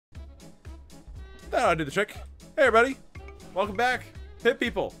That'll do the trick. Hey everybody, welcome back. Pit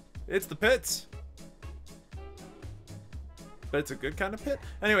people, it's the pits. But it's a good kind of pit.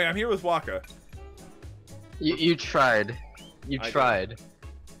 Anyway, I'm here with Waka. You tried. You tried.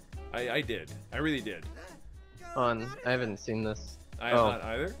 I did. I really did. I haven't seen this. I have not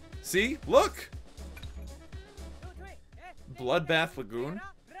either. See? Look! Bloodbath Lagoon?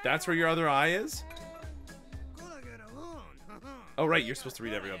 That's where your other eye is? Oh right, you're supposed to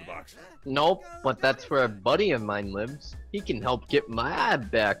read every other box. Nope, but that's where a buddy of mine lives. He can help get my eye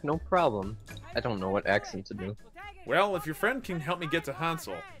back, no problem. I don't know what accent to do. Well, if your friend can help me get to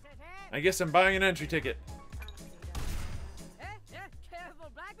Hansel, I guess I'm buying an entry ticket.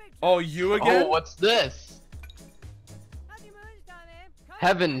 Oh, you again? Oh, what's this?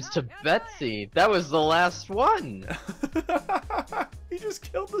 Heavens to Betsy, that was the last one. He just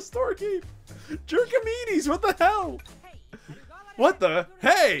killed the storekeep. Jerkamides, what the hell? What the?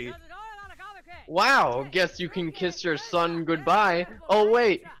 Hey! Wow, guess you can kiss your son goodbye. Oh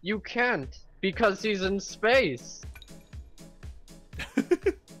wait, you can't, because he's in space.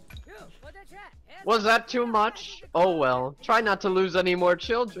 Was that too much? Oh well, try not to lose any more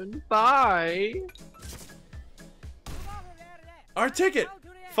children. Bye! Our ticket!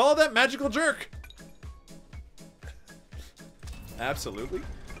 Follow that magical jerk! Absolutely.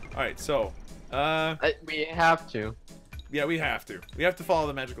 Alright, so, we have to. yeah, we have to. We have to follow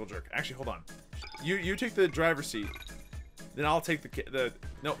the magical jerk. Actually, hold on. You take the driver's seat. Then I'll take the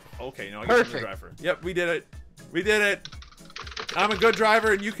no, okay, no, I guess I'm the driver. Yep, we did it. We did it! I'm a good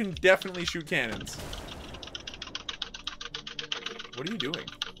driver, and you can definitely shoot cannons. What are you doing?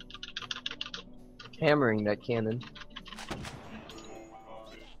 Hammering that cannon.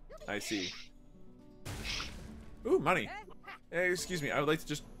 I see. Ooh, money. Hey, excuse me, I would like to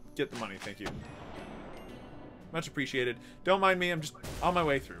just get the money, thank you. Much appreciated. Don't mind me, I'm just on my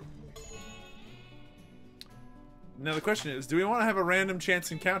way through. Now the question is, do we want to have a random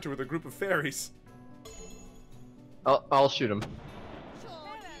chance encounter with a group of fairies? I'll shoot him.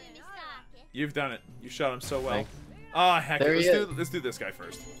 You've done it. You shot him so well. Thanks. Ah, heck it. Let's do this guy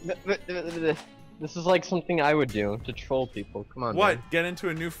first. This is like something I would do to troll people. Come on. What? Man. Get into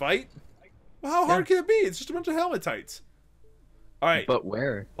a new fight? Well, how hard can it be? It's just a bunch of helmet tights. Alright. But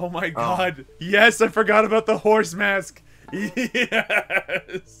where? Oh my god. Yes, I forgot about the horse mask.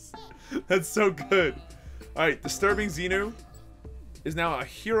 Yes. That's so good. Alright, Disturbing Xenu is now a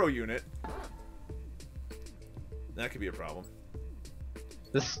hero unit. That could be a problem.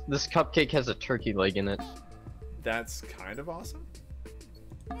 This cupcake has a turkey leg in it. That's kind of awesome.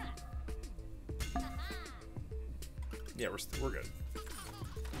 Yeah, we're good.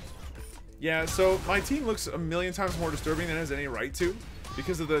 Yeah, so my team looks a million times more disturbing than it has any right to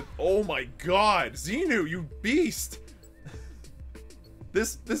because of the oh my god, Xenu, you beast!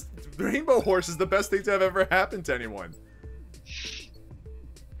 This rainbow horse is the best thing to have ever happened to anyone.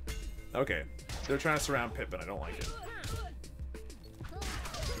 Okay, they're trying to surround Pip and I don't like it.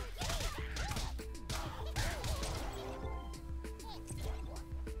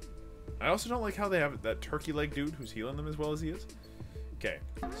 I also don't like how they have that turkey leg dude who's healing them as well as he is. Okay,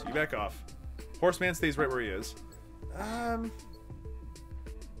 so you back off. Horseman stays right where he is. I'm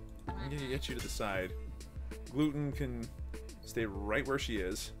gonna get you to the side. Gluten can stay right where she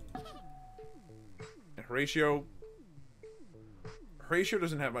is. And Horatio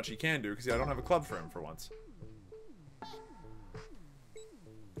doesn't have much he can do because I don't have a club for him for once.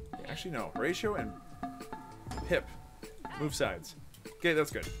 Actually, no. Horatio and Pip move sides. Okay,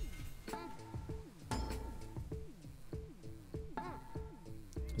 that's good.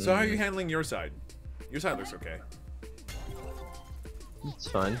 So how are you handling your side? Your side looks okay. It's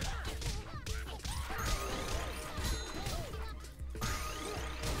fine.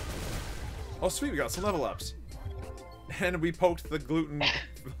 Oh sweet, we got some level ups. And we poked the gluten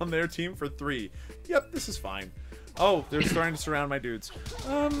on their team for 3. Yep, this is fine. Oh, they're starting to surround my dudes.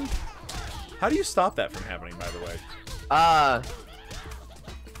 How do you stop that from happening, by the way?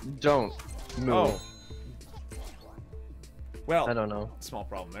 Don't move. Oh. Well, I don't know. Small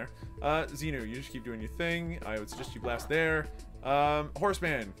problem there. Xenu, you just keep doing your thing. I would suggest you blast there.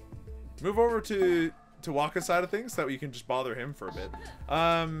 Horseman, move over to Waka's side of things so that you can just bother him for a bit.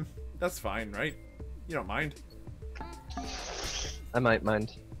 That's fine, right? You don't mind? I might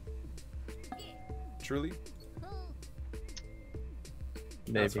mind. Truly?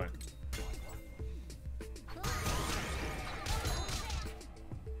 Maybe. That's fine.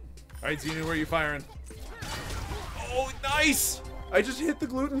 Alright, Xenu, where are you firing? Oh, nice! I just hit the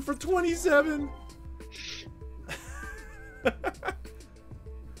gluten for 27! He's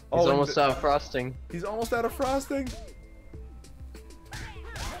almost out of frosting. He's almost out of frosting?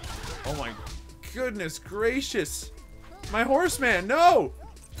 Oh my goodness gracious. My horseman, no!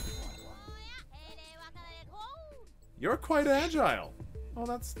 You're quite agile. Oh,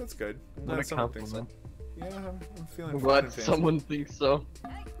 that's good. I'm glad someone thinks so. Yeah, I'm feeling I'm fine glad and fancy. someone thinks so.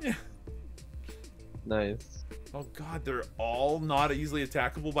 Yeah. Nice. Oh god, they're all not easily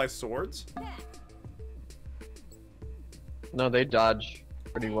attackable by swords? No, they dodge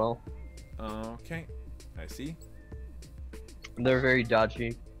pretty well. Okay, I see. They're very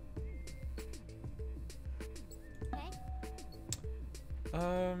dodgy.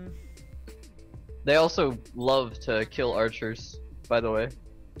 They also love to kill archers, by the way.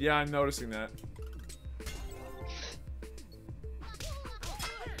 Yeah, I'm noticing that.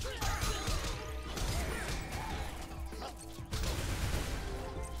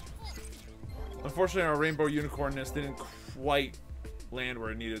 Unfortunately, our rainbow unicornness didn't quite land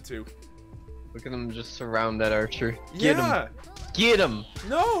where it needed to. Look at them just surround that archer. Get Yeah! him! Get him!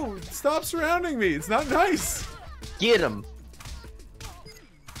 No! Stop surrounding me! It's not nice! Get him!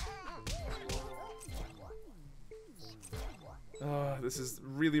 Oh, this is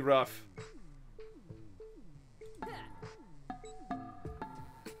really rough.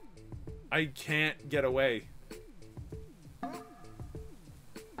 I can't get away.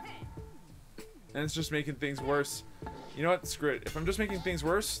 And it's just making things worse. You know what? Screw it. If I'm just making things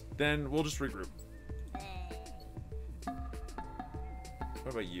worse, then we'll just regroup. What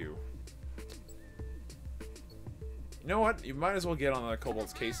about you? You know what? You might as well get on the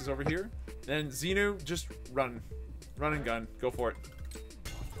kobold's cases over here. Then Xenu, just run. Run and gun. Go for it.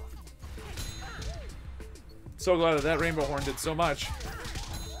 So glad that rainbow horn did so much.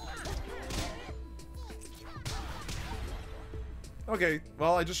 Okay,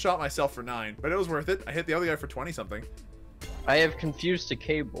 well, I just shot myself for 9, but it was worth it. I hit the other guy for 20-something. I have confused a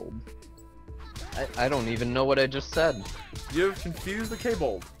K-Bold. I don't even know what I just said. You've confused the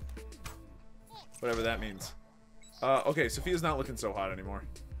K-Bold. Whatever that means. Okay, Sophia's not looking so hot anymore.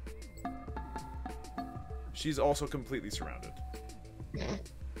 She's also completely surrounded.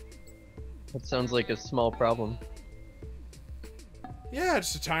 That sounds like a small problem. Yeah,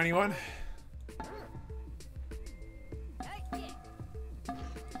 just a tiny one.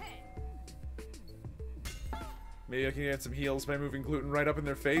 Maybe I can get some heals by moving gluten right up in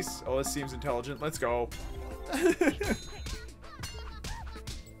their face. Oh, this seems intelligent. Let's go.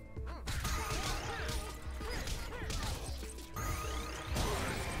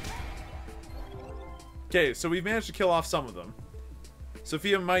 Okay, so we've managed to kill off some of them.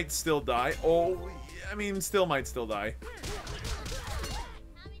 Sophia might still die. Oh, I mean, still might still die.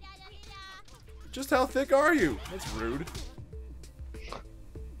 Just how thick are you? That's rude.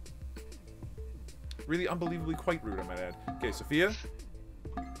 Really unbelievably quite rude, I might add. Okay, Sophia.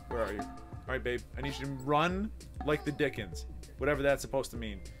 Where are you? Alright, babe. I need you to run like the Dickens. Whatever that's supposed to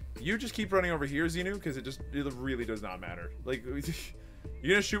mean. You just keep running over here, Xenu, because it really does not matter. Like, you're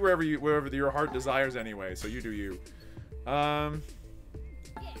gonna shoot wherever your heart desires anyway, so you do you.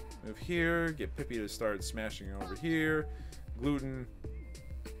 Move here, get Pippi to start smashing over here. Gluten.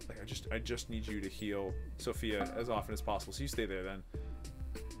 Like, I just need you to heal Sophia as often as possible, so you stay there then.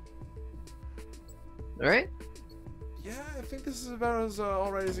 Alright? Yeah, I think this is about as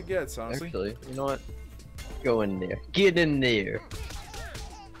alright as it gets, honestly. Actually, you know what? Go in there. Get in there.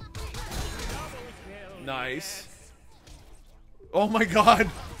 Nice. Oh my god!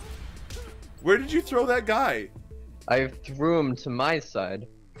 Where did you throw that guy? I threw him to my side.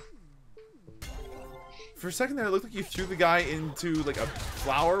 For a second there, it looked like you threw the guy into, like, a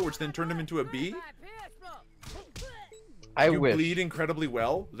flower, which then turned him into a bee? I wish. You bleed incredibly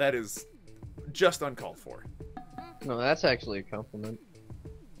well? That is just uncalled for. No, that's actually a compliment.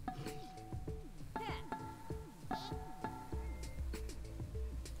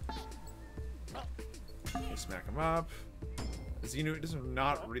 You smack him up. Xenu, it does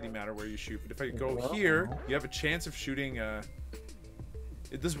not really matter where you shoot, but if I go here, you have a chance of shooting,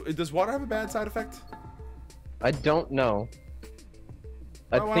 Does water have a bad side effect? I don't know.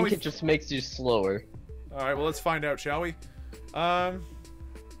 I Why think don't it just makes you slower. Alright, well, let's find out, shall we? Can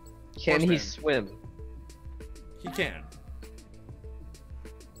Horseman. he swim? He can.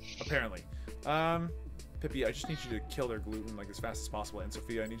 Apparently. Pippi, I just need you to kill their gluten, like, as fast as possible, and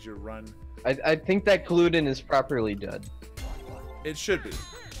Sophia, I need you to run. I think that gluten is properly dead. It should be.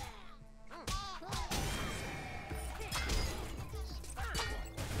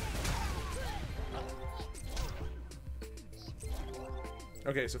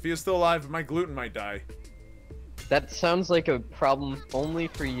 Okay, Sophia's still alive, but my gluten might die. That sounds like a problem only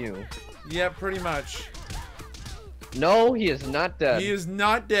for you. Yeah, pretty much. No, he is not dead. He is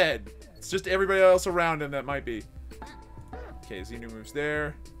not dead. It's just everybody else around him that might be. Okay, Xenu moves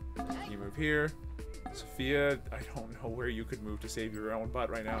there. You move here. Sophia, I don't know where you could move to save your own butt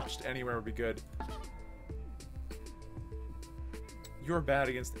right now. Just anywhere would be good. You're bad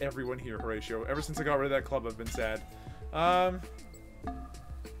against everyone here, Horatio. Ever since I got rid of that club, I've been sad.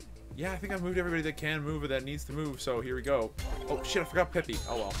 Yeah, I think I've moved everybody that can move or that needs to move, so here we go. Oh, shit, I forgot Pippi.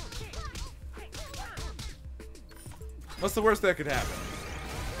 Oh, well. What's the worst that could happen?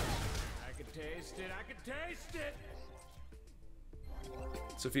 I can taste it, I can taste it!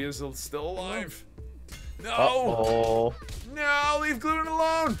 Sophia's still alive. No! Uh-oh. No, leave Gluten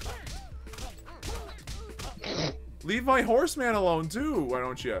alone! Leave my horseman alone, too, why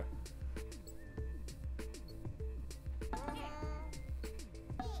don't you?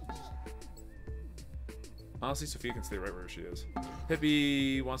 Honestly, Sophia can stay right where she is.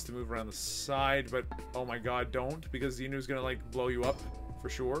 Pippi wants to move around the side, but oh my god, don't, because Xenu's gonna, like, blow you up, for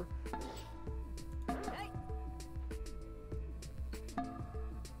sure.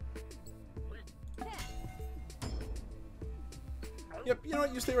 Yep, you know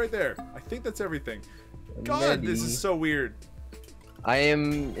what, you stay right there. I think that's everything. God, this is so weird. I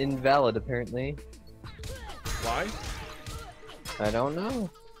am invalid, apparently. Why? I don't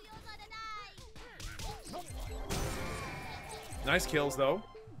know. Nice kills, though.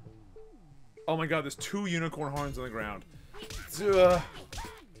 Oh my god, there's 2 unicorn horns on the ground. Ugh.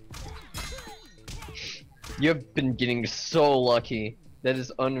 You've been getting so lucky. That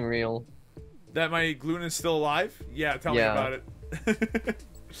is unreal. That my Gluten is still alive? Yeah, tell me about it.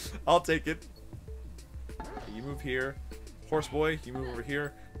 I'll take it. Okay, you move here. Horse boy, you move over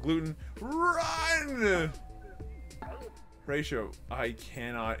here. Gluten, run! Horatio, I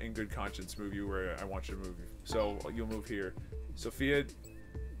cannot in good conscience move you where I want you to move you. So you'll move here. Sophia,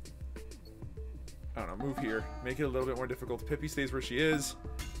 I don't know, move here. Make it a little bit more difficult. Pippi stays where she is.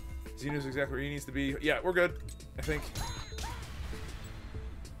 Xenu's exactly where he needs to be. Yeah, we're good, I think.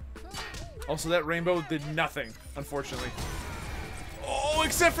 Also, that rainbow did nothing, unfortunately. Oh,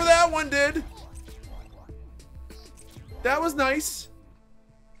 except for that one did! That was nice.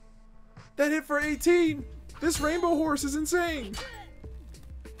 That hit for 18. This rainbow horse is insane.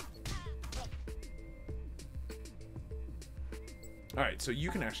 Alright, so you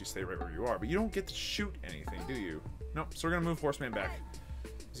can actually stay right where you are, but you don't get to shoot anything, do you? Nope, so we're gonna move Horseman back.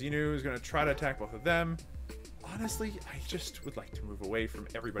 Xenu is gonna try to attack both of them. Honestly, I just would like to move away from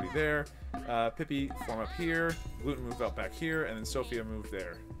everybody there. Pippi, form up here. Gluten, move out back here. And then Sophia, move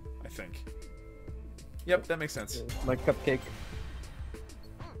there, I think. Yep, that makes sense. My cupcake.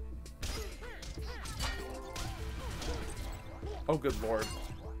 Oh, good lord.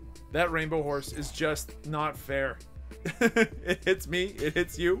 That rainbow horse is just not fair. It hits me, it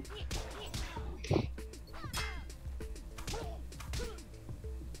hits you.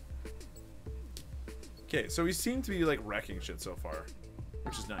 Okay, so we seem to be like wrecking shit so far,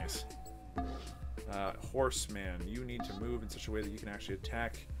 which is nice. Horseman, you need to move in such a way that you can actually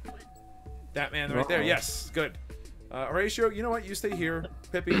attack that man right there. Yes, good. Horatio, you know what? You stay here.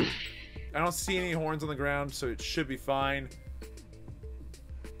 Pippi, I don't see any horns on the ground, so it should be fine.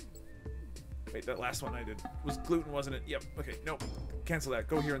 Wait, that last one I did was Gluten, wasn't it? Yep. Okay, nope. Cancel that.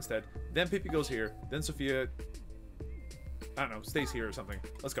 Go here instead. Then Pippi goes here. Then Sophia, I don't know, stays here or something.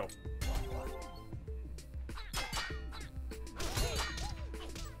 Let's go.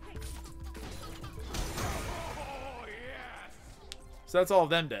 So that's all of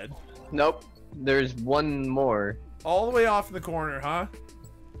them dead. Nope. There's one more. All the way off in the corner, huh?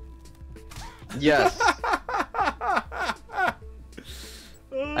 Yes.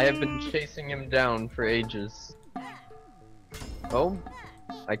 I have been chasing him down for ages. Oh,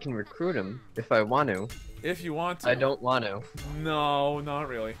 I can recruit him if I want to. If you want to. I don't want to. No, not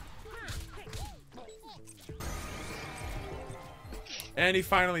really. And he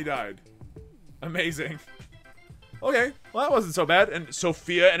finally died. Amazing. Okay, well that wasn't so bad. And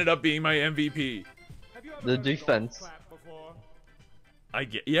Sophia ended up being my MVP. The defense. I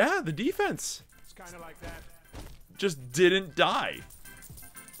get, yeah, the defense. It's kind of like that. Just didn't die.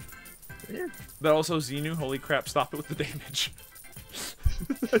 Yeah. But also Xenu, holy crap, stop it with the damage.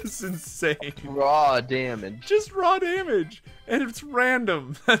 That's insane. Raw damage. Just raw damage. And it's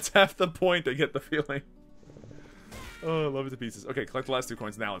random. That's half the point, I get the feeling. Oh, I love it to pieces. Okay, collect the last 2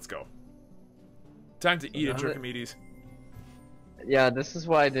 coins. Now let's go. Time to eat it, Jerkomedes. Yeah, this is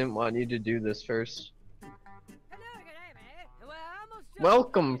why I didn't want you to do this first.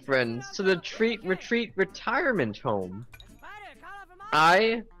 Welcome, friends, to the Treat Retreat Retirement Home.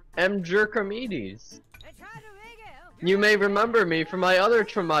 I am Jerkomedes. You may remember me from my other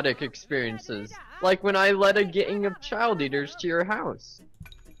traumatic experiences, like when I led a gang of child eaters to your house.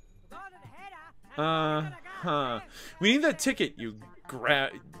 We need that ticket, you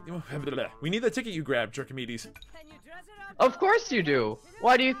grab. We need the ticket you grabbed, Jerkimedes. Of course you do.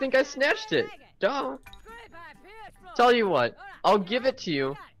 Why do you think I snatched it? Duh. Tell you what, I'll give it to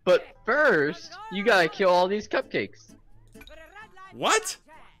you, but first, you gotta kill all these cupcakes. What?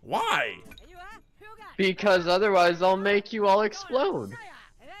 Why? Because otherwise I'll make you all explode.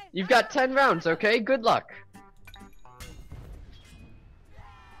 You've got 10 rounds, okay? Good luck.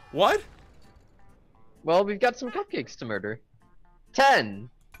 What? Well, we've got some cupcakes to murder. 10!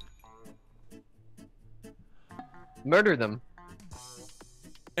 Murder them.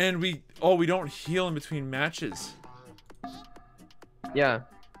 And we don't heal in between matches. Yeah.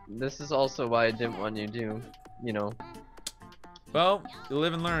 This is also why I didn't want you to, you know. Well, you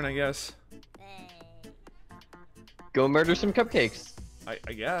live and learn, I guess. Go murder some cupcakes.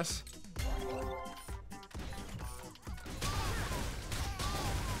 I guess.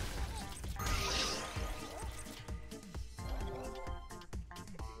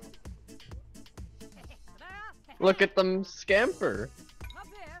 Look at them scamper.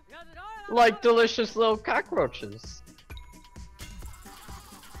 Like delicious little cockroaches.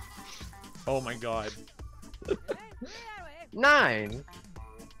 Oh my god. 9.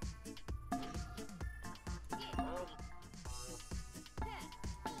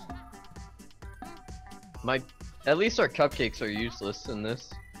 At least our cupcakes are useless in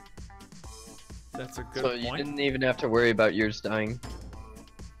this. That's a good So point. you didn't even have to worry about yours dying.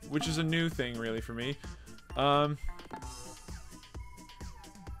 Which is a new thing, really, for me. Here,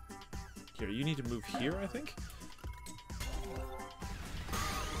 you need to move here, I think?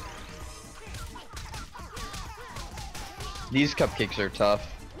 These cupcakes are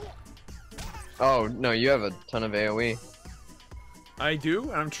tough. Oh, no, you have a ton of AoE. I do,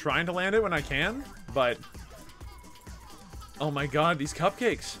 and I'm trying to land it when I can, but... Oh my god, these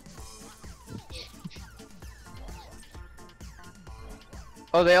cupcakes!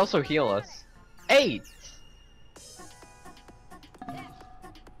 Oh, they also heal us. 8!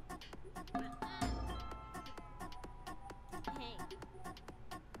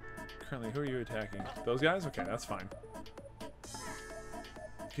 Currently, who are you attacking? Those guys? Okay, that's fine.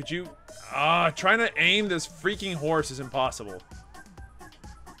 Could you... trying to aim this freaking horse is impossible.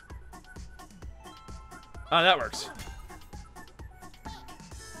 Ah, that works.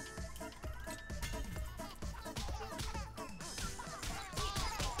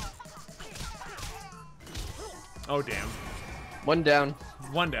 Oh, damn. 1 down.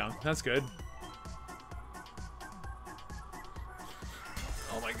 1 down. That's good.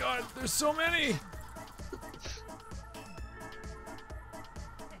 Oh my god, there's so many!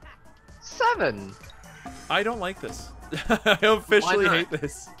 7! I don't like this. I officially hate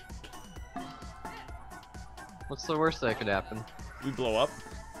this. What's the worst that could happen? We blow up.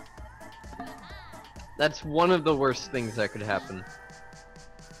 That's one of the worst things that could happen.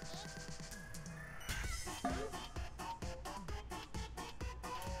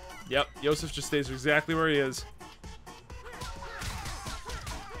 Yep, Yosef just stays exactly where he is.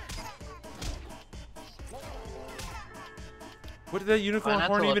 What did that unicorn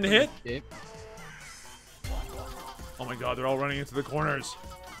horn even hit? Escape. Oh my god, they're all running into the corners.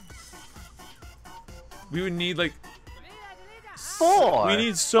 We would need like 4! We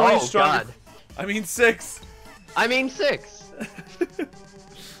need so many stronger. God. I mean 6. I mean 6!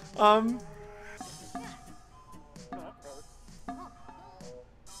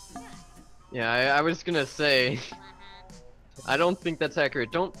 Yeah, I was gonna say... I don't think that's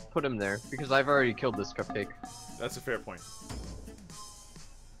accurate. Don't put him there, because I've already killed this cupcake. That's a fair point.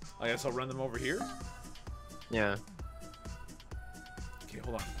 I guess I'll run them over here. Yeah. Okay,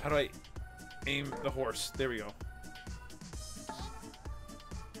 hold on. How do I aim the horse? There we go.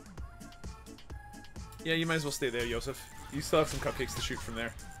 Yeah, you might as well stay there, Yosef. You still have some cupcakes to shoot from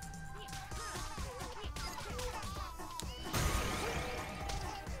there.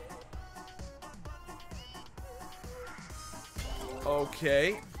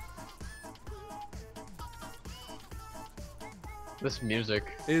 Okay. This music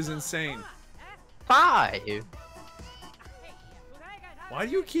is insane. 5! Why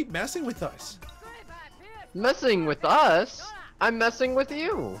do you keep messing with us? Messing with us? I'm messing with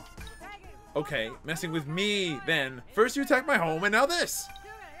you. Okay, messing with me then. First you attacked my home and now this.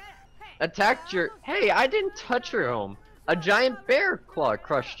 Attacked your... Hey, I didn't touch your home. A giant bear claw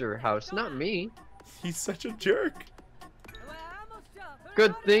crushed your house, not me. He's such a jerk.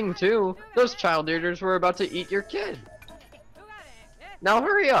 Good thing, too. Those child eaters were about to eat your kid. Now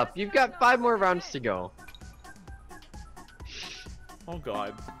hurry up. You've got 5 more rounds to go. Oh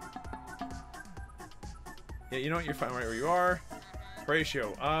god. Yeah, you know what? You're fine right where you are.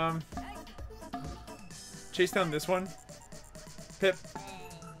 Horatio, chase down this one. Pip.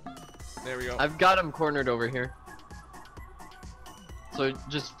 There we go. I've got him cornered over here. So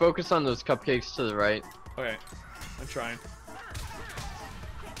just focus on those cupcakes to the right. Okay, I'm trying.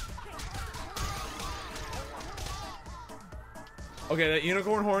 Okay, that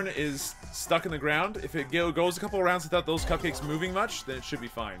unicorn horn is stuck in the ground. If it goes a couple rounds without those cupcakes moving much, then it should be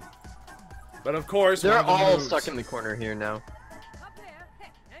fine. But of course, they're all stuck in the corner here now.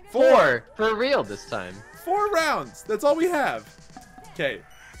 4 for real this time. 4 rounds. That's all we have. Okay,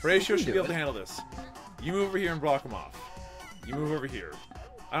 Horatio should be able to handle this. You move over here and block him off. You move over here.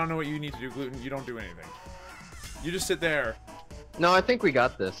 I don't know what you need to do, Gluten. You don't do anything. You just sit there. No, I think we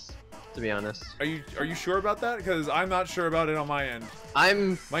got this. To be honest. Are you sure about that? Because I'm not sure about it on my end.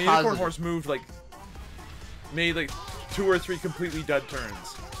 My unicorn horse moved like, made like 2 or 3 completely dud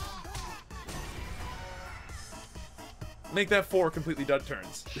turns. Make that 4 completely dud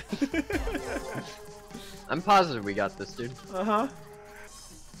turns. I'm positive we got this, dude. Uh-huh.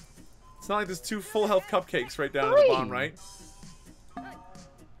 It's not like there's 2 full health cupcakes right down at the bottom, right?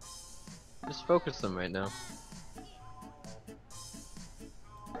 Just focus them right now.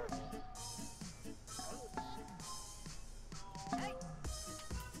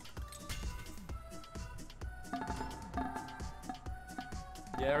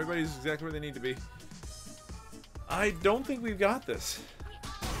 Yeah, everybody's exactly where they need to be. I don't think we've got this.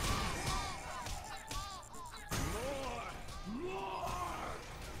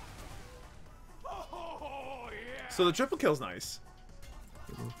 So the triple kill's nice.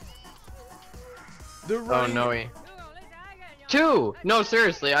 Oh no, 2! No,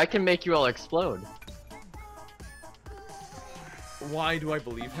 seriously, I can make you all explode. Why do I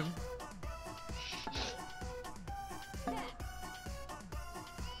believe him?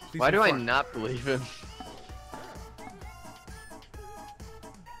 Please Why do I confront. not believe him?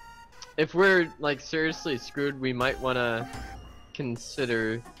 If we're, like, seriously screwed, we might want to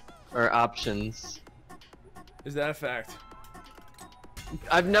consider our options. Is that a fact?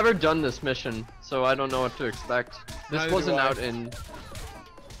 I've never done this mission, so I don't know what to expect. This Neither wasn't do I. out in...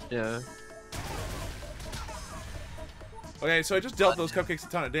 Yeah. Okay, so I just dealt those cupcakes a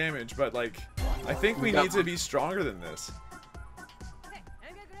ton of damage, but, like, I think we need to be stronger than this.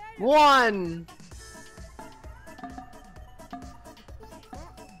 1!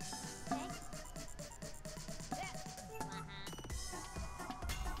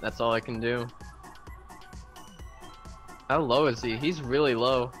 That's all I can do. How low is he? He's really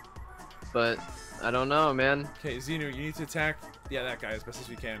low. But, I don't know, man. Okay, Xenu, you need to attack, yeah, that guy as best as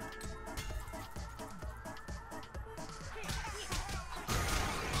we can.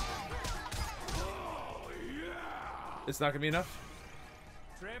 It's not gonna be enough?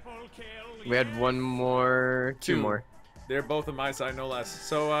 Triple kill. We had one more... two 2 more. They're both on my side, no less.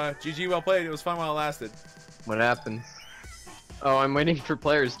 So, GG, well played. It was fun while it lasted. What happens? Oh, I'm waiting for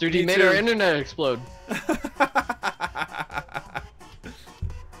players. Dude, he Me made too. our internet explode.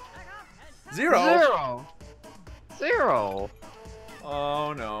 0? 0!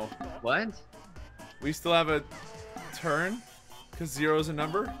 Oh, no. What? We still have a turn? Because 0 is a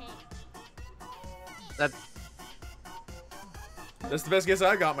number? That's... That's the best guess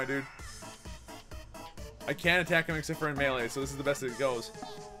I got, my dude. I can't attack him except for in melee, so this is the best it goes.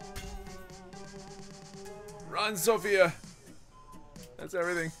 Run, Sophia! That's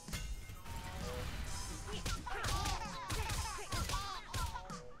everything.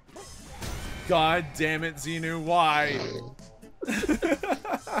 God damn it, Xenu, why?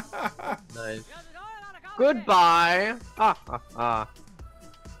 Nice. Goodbye! Ha ha ha.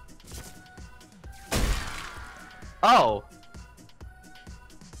 Oh!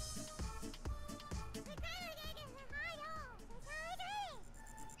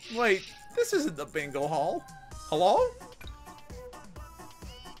 Wait, this isn't the bingo hall. Hello?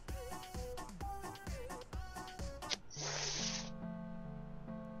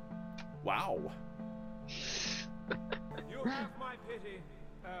 Wow. You have my pity.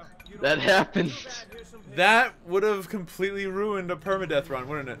 You don't That feel happened. bad. Here's some pity. That would have completely ruined a permadeath run,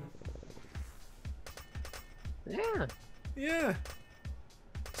 wouldn't it? Yeah. Yeah.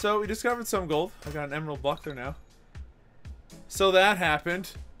 So we discovered some gold. I got an emerald buckler now. So that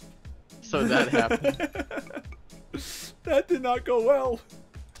happened. So that happened. That did not go well.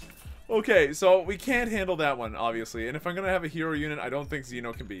 Okay, so we can't handle that one, obviously. And if I'm going to have a hero unit, I don't think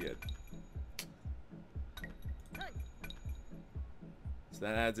Xeno can be it. So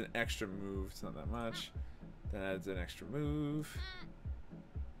that adds an extra move. It's not that much. That adds an extra move.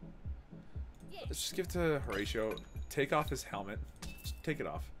 Let's just give it to Horatio. Take off his helmet. Just take it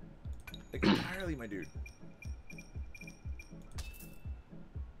off. Like, entirely, my dude.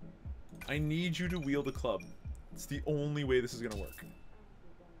 I need you to wield a club. It's the only way this is gonna work.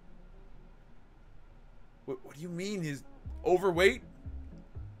 What do you mean he's overweight?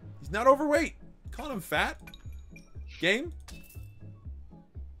 He's not overweight. Calling him fat? Game?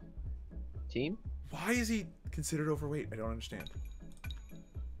 Team? Why is he considered overweight? I don't understand.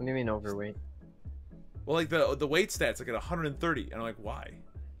 What do you mean overweight? Well, like the weight stats like at 130, and I'm like, why?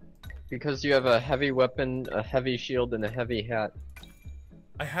 Because you have a heavy weapon, a heavy shield, and a heavy hat.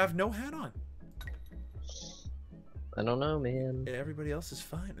 I have no hat on. I don't know, man. Everybody else is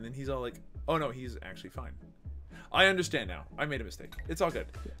fine, and then he's all like, oh no, he's actually fine. I understand now. I made a mistake. It's all good.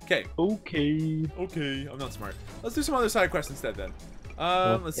 Okay. Okay. Okay, I'm not smart. Let's do some other side quests instead then.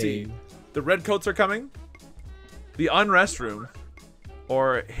 Okay. Let's see. The Redcoats are coming. The Unrest Room.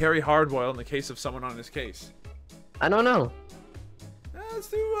 Or Harry Hardboil in the case of someone on his case. I don't know. Let's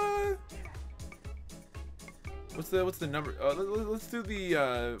do, What's the number? Let's do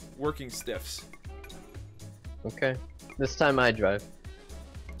the, working stiffs. Okay. This time I drive.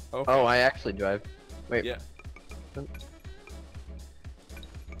 Okay. Oh, I actually drive. Wait. Yeah.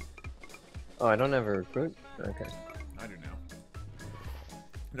 Oh, I don't have a recruit? Okay. I do now.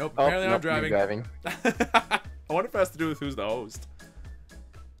 Nope, Oh, apparently nope, I'm driving. you're driving. I wonder if it has to do with who's the host.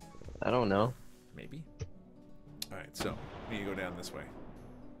 I don't know. Maybe. Alright, so we need to go down this way.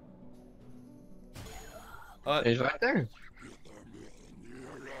 He's right there.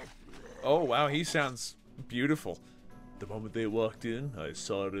 Oh wow, he sounds beautiful. The moment they walked in, I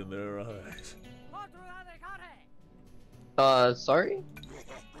saw it in their eyes. Sorry?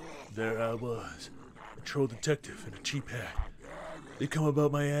 There I was, a troll detective in a cheap hat. They come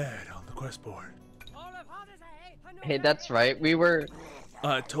about my ad on the quest board. Hey, that's right. We were...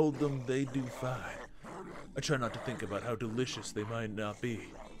 I told them they'd do fine. I try not to think about how delicious they might not be,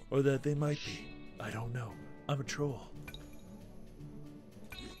 or that they might be. I don't know. I'm a troll.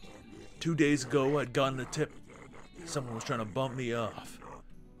 2 days ago, I'd gotten a tip. Someone was trying to bump me off.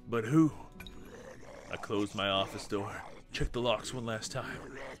 But who? I closed my office door, checked the locks one last time.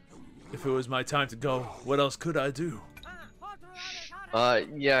 If it was my time to go, what else could I do?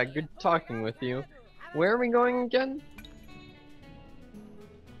 Yeah, good talking with you. Where are we going again?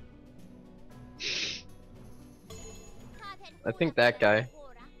 I think that guy.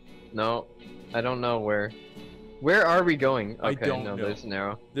 No, I don't know where. Where are we going? Okay, I don't know. There's an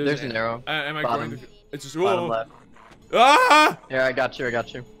arrow. There's an arrow. Am I Bottom. going to... It's just... Bottom Whoa. left. Ah! Yeah, I got you, I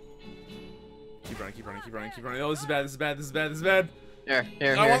got you. Keep running, keep running, keep running, keep running. Oh, this is bad, this is bad, this is bad, this is bad. Here.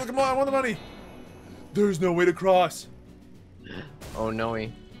 I want the money. There's no way to cross. Oh, no.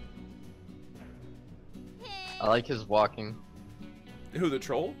 I like his walking. Who, the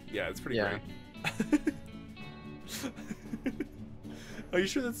troll? Yeah, it's pretty Yeah. great. Are you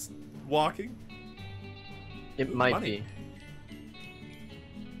sure that's walking? It might money. be.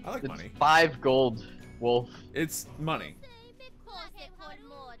 I like It's money. 5 gold, Wolf. It's money.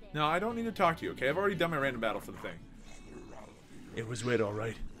 No, I don't need to talk to you, okay? I've already done my random battle for the thing. It was red, all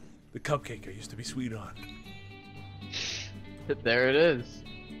right. The cupcake I used to be sweet on. There it is.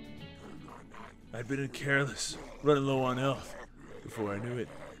 I'd been careless, running low on health. Before I knew it,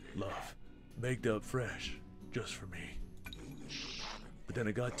 love, baked up fresh, just for me. But then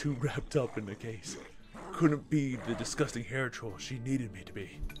I got too wrapped up in the case. Couldn't be the disgusting hair troll she needed me to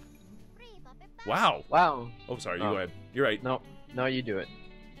be. Wow. Wow. Oh, sorry, you Oh. go ahead. You're right. No, no, you do it.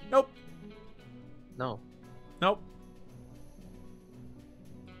 Nope. No. Nope.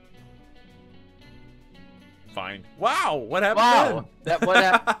 Fine. Wow, what happened Wow. That what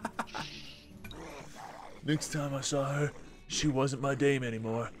happened? Next time I saw her, she wasn't my dame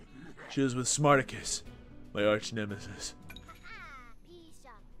anymore. She was with Smarticus, my arch nemesis.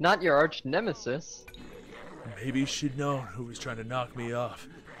 Not your arch nemesis. Maybe she'd known who was trying to knock me off,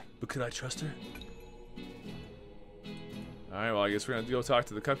 but could I trust her? Alright, well I guess we're gonna go talk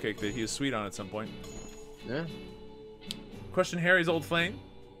to the cupcake that he was sweet on at some point. Yeah. Question Harry's old flame?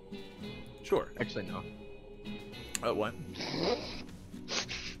 Sure. Actually, no. What?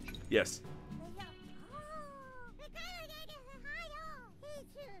 Yes.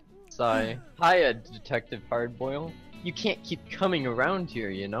 Sorry. Hiya, Detective Hardboil. You can't keep coming around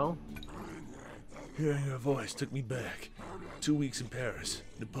here, you know? Hearing her voice took me back. 2 weeks in Paris,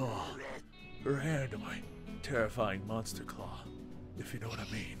 Nepal. Her hand on my terrifying monster claw, if you know what I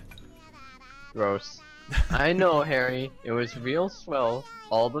mean. Gross. I know, Harry. It was real swell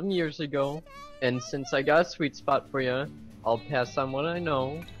all them years ago. And since I got a sweet spot for you, I'll pass on what I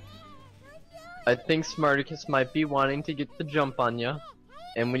know. I think Smarticus might be wanting to get the jump on you.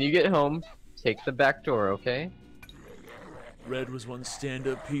 And when you get home, take the back door, okay? Red was one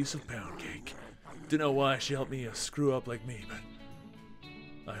stand-up piece of pound cake. Didn't know why she helped me a screw up like me,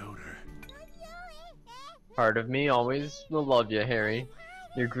 but I owed her. Part of me always will love you, Harry.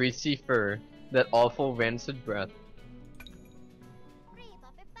 Your greasy fur, that awful rancid breath.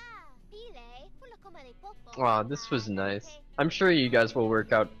 Wow, this was nice. I'm sure you guys will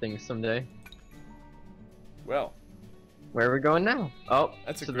work out things someday. Well, where are we going now? Oh,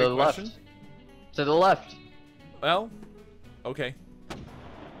 that's a to great the question. left. To the left. Well, okay.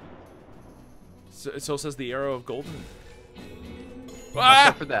 So says the arrow of golden. Watch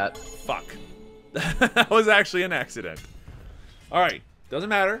out for that. Fuck. That was actually an accident. Alright. Doesn't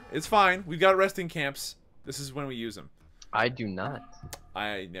matter. It's fine. We've got resting camps. This is when we use them. I do not.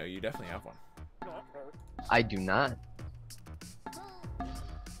 I know. You definitely have one. I do not.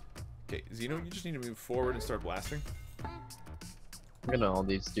 Okay, Zeno, you just need to move forward and start blasting. Look at all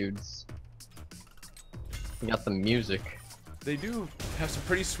these dudes. We got the music. They do have some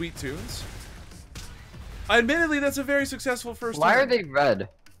pretty sweet tunes. Admittedly, that's a very successful first Why turn. are they red?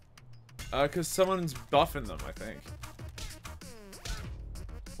 Because someone's buffing them, I think.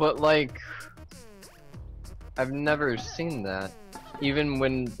 But like, I've never seen that. Even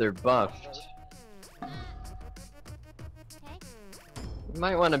when they're buffed. You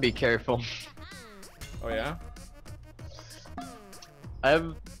might want to be careful. Oh yeah? I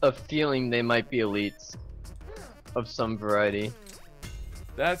have a feeling they might be elites. Of some variety.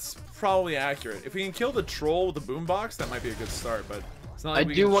 That's probably accurate. If we can kill the troll with the boombox, that might be a good start, but it's not like I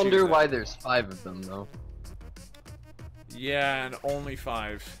we do can wonder choose why that. there's 5 of them though. Yeah, and only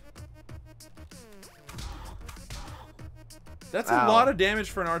 5. That's a Wow. lot of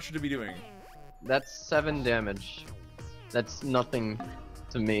damage for an archer to be doing. That's 7 damage. That's nothing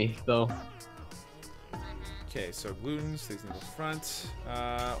to me though. Okay, so Gluten stays in the front.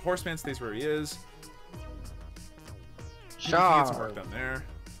 Horseman stays where he is. Get some work done there.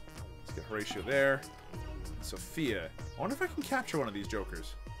 Let's get Horatio there. Sophia. I wonder if I can capture one of these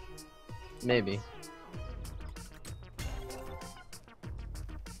jokers. Maybe.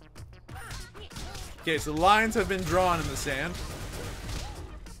 Okay, so lines have been drawn in the sand.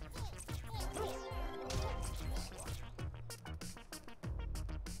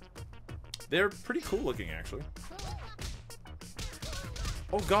 They're pretty cool looking, actually.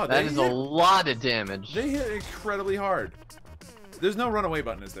 Oh god, That is a lot of damage. They hit incredibly hard. There's no runaway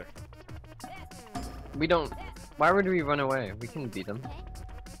button, is there? We don't. Why would we run away? We can beat them.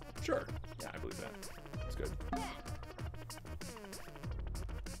 Sure. Yeah, I believe that. That's good.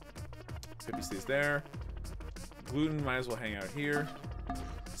 Pippi stays there. Gluten might as well hang out here.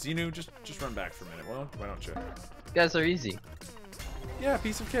 Xenu, just run back for a minute. Well, why don't you? You guys are easy. Yeah,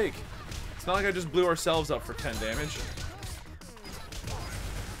 piece of cake. It's not like I just blew ourselves up for 10 damage.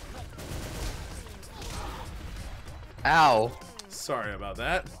 Ow. Sorry about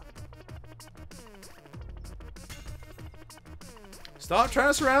that. Stop trying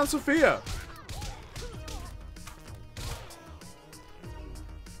to surround Sophia.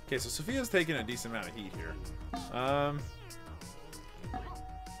 Okay, so Sophia's taking a decent amount of heat here.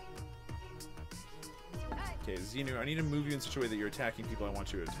 Okay, Xenu, I need to move you in such a way that you're attacking people I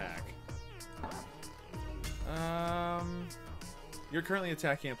want you to attack. You're currently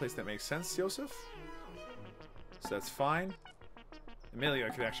attacking in a place that makes sense, Joseph. So that's fine. Amelia, I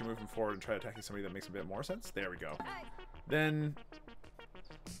could actually move him forward and try attacking somebody that makes a bit more sense. There we go. Then,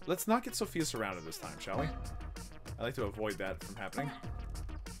 let's not get Sophia surrounded this time, shall we? I like to avoid that from happening.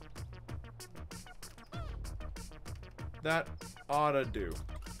 That oughta do.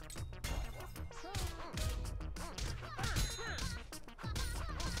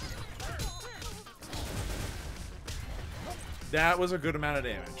 That was a good amount of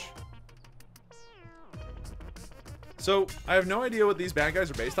damage. So, I have no idea what these bad guys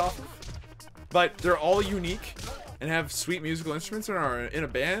are based off of, but they're all unique and have sweet musical instruments and are in a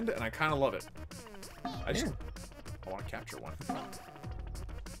band, and I kind of love it. I want to capture one.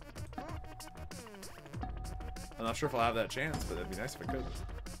 I'm not sure if I'll have that chance, but that'd be nice if I could.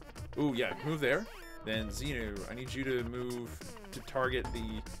 Ooh, yeah, move there. Then Xenu, I need you to move to target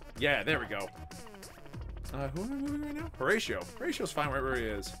the... Yeah, there we go. Who am I moving right now? Horatio. Horatio's fine right where he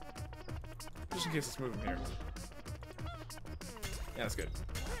is. Just in case let's move him here. Yeah, that's good.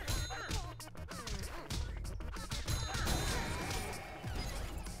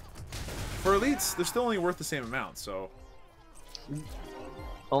 For elites, they're still only worth the same amount, so...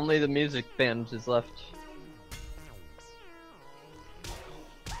 Only the music band is left. Oh,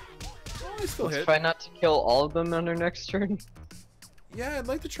 they still Let's hit. try not to kill all of them on our next turn. Yeah, I'd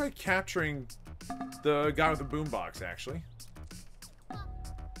like to try capturing the guy with the boombox, actually.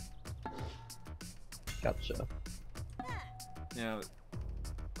 Gotcha. Now,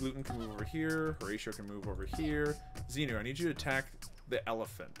 Gluten can move over here. Horatio can move over here. Xenu, I need you to attack the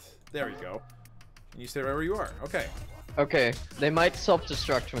elephant. There we go. You stay right where you are. Okay. Okay, they might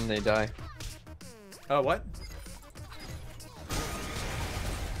self-destruct when they die. What?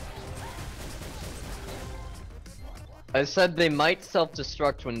 I said they might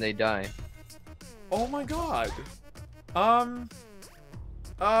self-destruct when they die. Oh my god.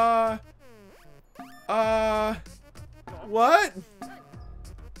 What?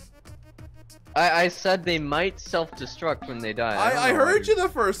 I said they might self-destruct when they die. I heard you the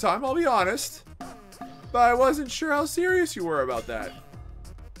first time, I'll be honest. But I wasn't sure how serious you were about that.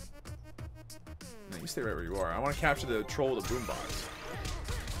 No, you stay right where you are. I want to capture the troll with the boombox.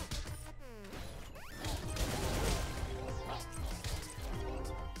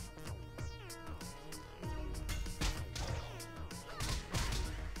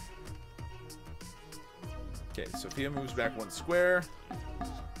 Okay, Sophia moves back 1 square.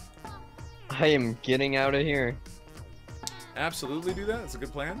 I am getting out of here. Absolutely do that. That's a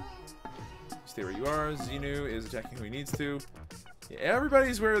good plan. Stay where you are. Xenu is attacking who he needs to. Yeah,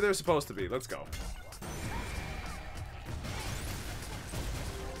 everybody's where they're supposed to be. Let's go.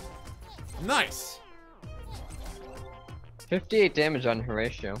 Nice. 58 damage on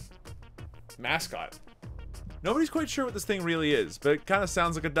Horatio. Mascot. Nobody's quite sure what this thing really is, but it kind of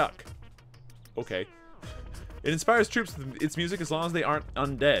sounds like a duck. Okay. It inspires troops with its music as long as they aren't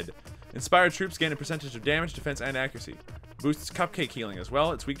undead. Inspired troops gain a percentage of damage, defense, and accuracy. Boosts cupcake healing as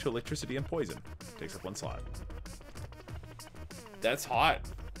well. It's weak to electricity and poison. Takes up 1 slot. That's hot.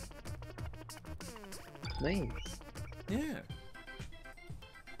 Nice. Yeah.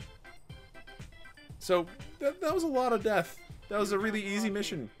 So, that was a lot of death. That was a really easy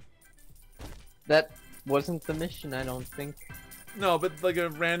mission. That wasn't the mission, I don't think. No, but like a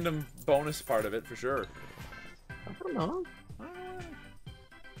random bonus part of it, for sure. I don't know.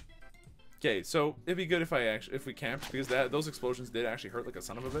 Okay, so it'd be good if we camped, because those explosions did actually hurt like a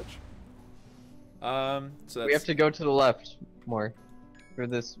son of a bitch. So that's... We have to go to the left more for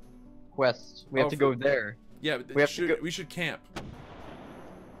this quest. We have to go there. Yeah, but we should camp.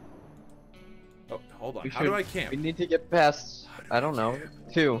 Oh, hold on. How do I camp? We need to get past. I don't know.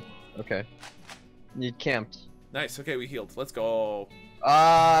 2. Okay. You camped. Nice. Okay, we healed. Let's go.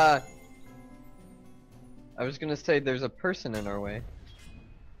 I was gonna say there's a person in our way.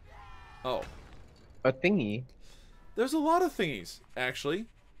 Oh. A thingy. There's a lot of thingies, actually.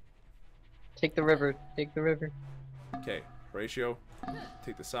 Take the river. Take the river. Okay, Horatio,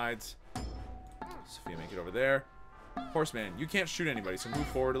 take the sides. Sophia, make it over there. Horseman, you can't shoot anybody, so move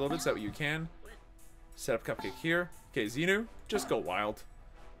forward a little bit so that you can. Set up Cupcake here. Okay, Xenu, just go wild.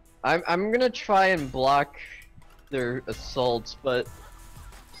 I'm gonna try and block their assaults, but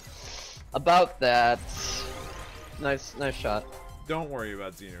about that. Nice shot. Don't worry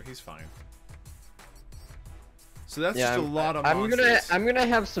about Xenu, he's fine. So that's just a lot of monsters. I'm gonna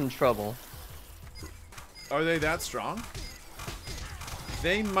have some trouble. Are they that strong?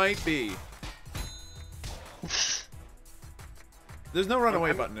 They might be. There's no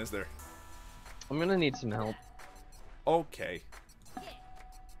runaway button, is there? I'm gonna need some help. Okay.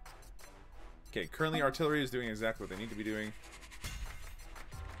 Okay, currently artillery is doing exactly what they need to be doing.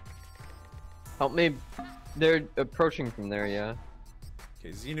 Help me. They're approaching from there, yeah.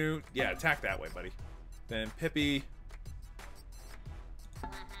 Okay, Xenu, yeah, attack that way, buddy. Then Pippi.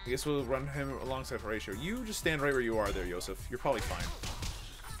 I guess we'll run him alongside Horatio. You just stand right where you are there, Yosef. You're probably fine.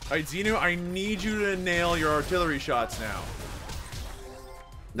 Alright, Xenu, I need you to nail your artillery shots now.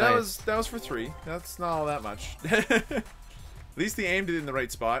 That was for 3. That's not all that much. At least he aimed it in the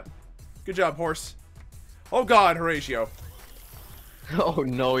right spot. Good job, horse. Oh god, Horatio. Oh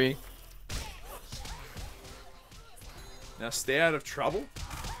no. Now stay out of trouble.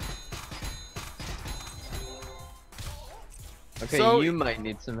 Okay, so, you might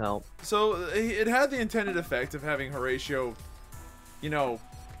need some help. So it had the intended effect of having Horatio, you know,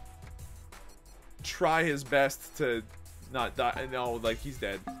 try his best to not die. No, like he's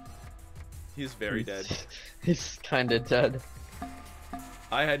dead. He's very dead. He's kinda dead.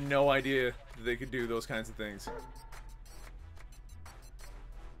 I had no idea that they could do those kinds of things.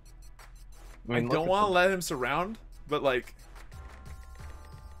 I don't want to let him surround, but like...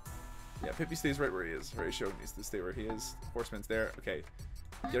 Yeah, Pippi stays right where he is. Horatio needs to stay where he is. Horseman's there. Okay.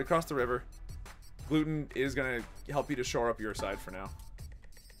 Get across the river. Gluten is going to help you to shore up your side for now.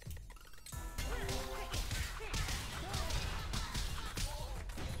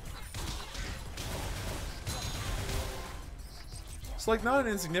 It's like not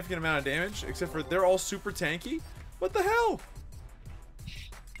an insignificant amount of damage, except for they're all super tanky. What the hell?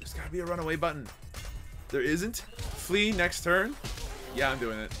 There's gotta be a runaway button. There isn't? Flee next turn? Yeah, I'm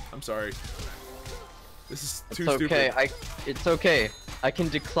doing it. I'm sorry. This is too stupid. It's okay. It's okay. I can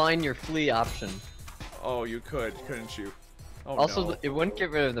decline your flee option. Oh, you couldn't you? Oh, Also, no. it wouldn't get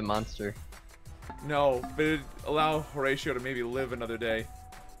rid of the monster. No, but it'd allow Horatio to maybe live another day.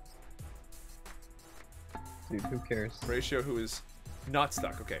 Dude, who cares? Horatio, who is not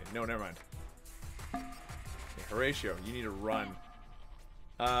stuck. Okay, no, never mind. Okay, Horatio, you need to run.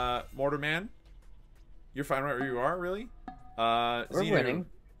 Mortarman, you're fine right where you are, really? We're Xenu, winning.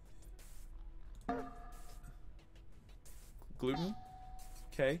 Gluten.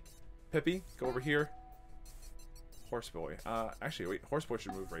 Okay. Pippi, go over here. Horseboy. Actually, wait. Horseboy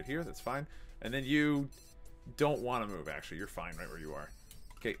should move right here. That's fine. And then you don't want to move, actually. You're fine right where you are.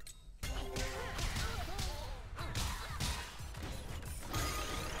 Okay.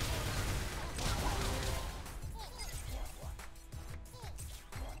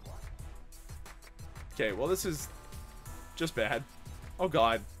 Okay, well, this is just bad. Oh,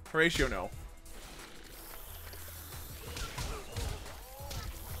 God. Horatio, no.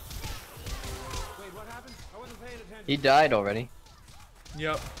 Wait, what happened? I wasn't paying attention. He died already.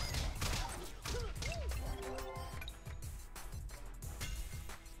 Yep.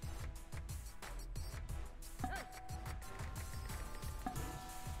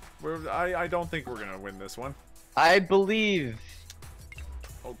 I don't think we're gonna win this one. I believe.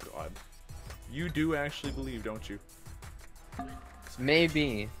 Oh God, you do actually believe, don't you?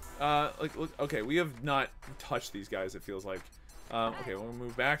 Maybe. Like, look, okay, we have not touched these guys. It feels like. Okay, we'll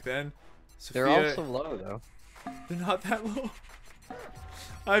move back then. Sophia, They're also low though. they're not that low.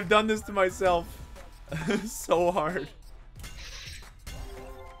 I've done this to myself so hard.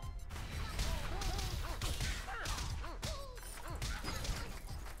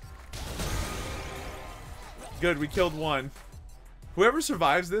 Good, we killed one. Whoever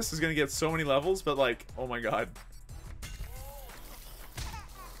survives this is gonna get so many levels, but like, oh my God.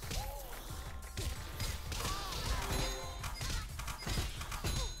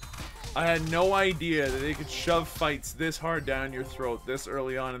 I had no idea that they could shove fights this hard down your throat this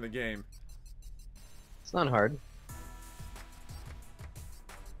early on in the game. It's not hard.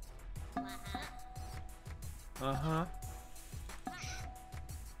 Uh-huh.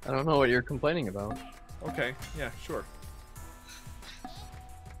 I don't know what you're complaining about. Okay, yeah, sure.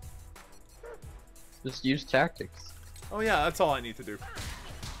 Just use tactics. Oh yeah, that's all I need to do.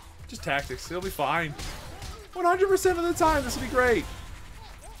 Just tactics, it'll be fine. 100% of the time, this will be great.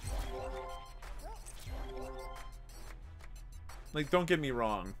 Like, don't get me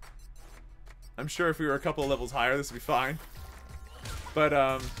wrong. I'm sure if we were a couple of levels higher, this would be fine.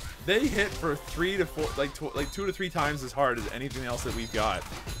 But, they hit for 3 to 4, like 2 to 3 times as hard as anything else that we've got.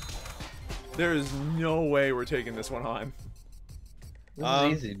 There is no way we're taking this one on. This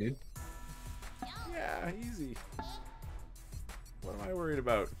is easy, dude. Yeah, easy. What am I worried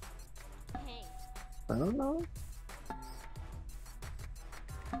about? I don't know.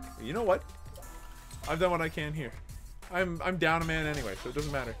 You know what? I've done what I can here. I'm down a man anyway, so it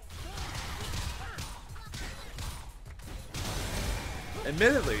doesn't matter.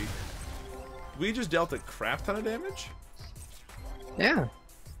 Admittedly, we just dealt a crap ton of damage. Yeah.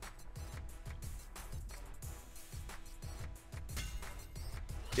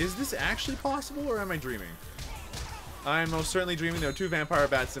 Is this actually possible, or am I dreaming? I'm most certainly dreaming. There are 2 vampire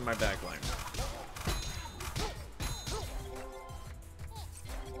bats in my backline.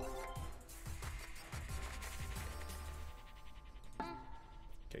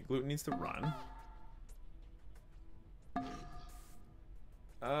 Okay, Gluten needs to run.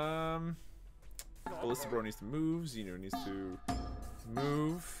 Ballista Bro needs to move. Xenu needs to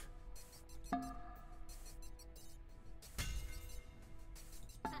move.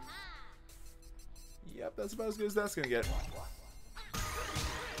 Yep, that's about as good as that's gonna get.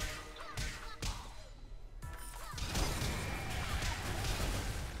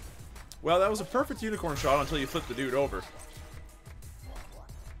 Well, that was a perfect unicorn shot until you flipped the dude over.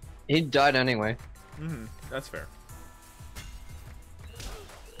 He died anyway. Mm-hmm, that's fair.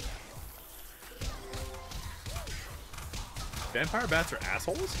 Vampire bats are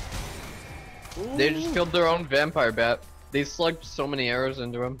assholes? Ooh. They just killed their own vampire bat. They slugged so many arrows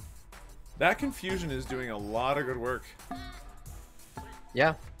into him. That confusion is doing a lot of good work.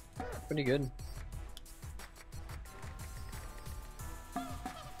 Yeah, pretty good.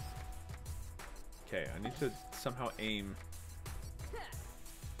 Okay, I need to somehow aim.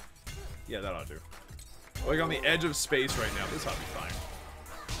 Yeah, that ought to do. Like on the edge of space right now, this ought to be fine.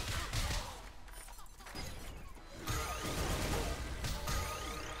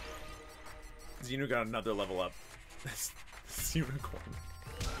 Xenu got another level up. This unicorn.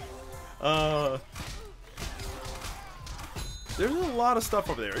 There's a lot of stuff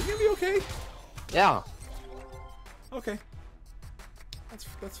over there. Are you gonna be okay? Yeah. Okay.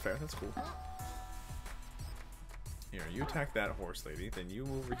 That's fair. That's cool. Here, you attack that horse lady, then you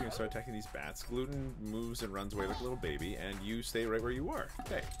move over here and start attacking these bats. Gluten moves and runs away like a little baby, and you stay right where you are.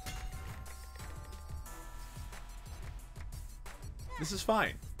 Okay. This is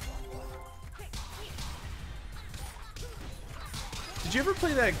fine. Did you ever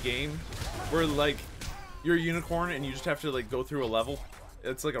play that game where, like, you're a unicorn and you just have to, like, go through a level?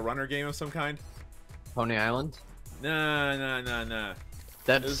 It's like a runner game of some kind? Pony Island? Nah.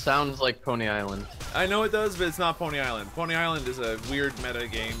 That sounds like Pony Island. I know it does, but it's not Pony Island. Pony Island is a weird meta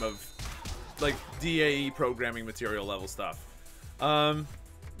game of, like, DAE programming material level stuff. No,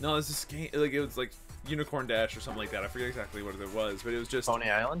 this is game, like, it was like Unicorn Dash or something like that. I forget exactly what it was, but it was just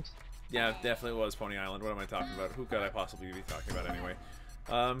Pony Island? Yeah, it definitely was Pony Island. What am I talking about? Who could I possibly be talking about anyway?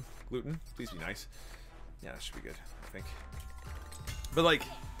 Gluten, please be nice. Yeah, that should be good, I think. But, like,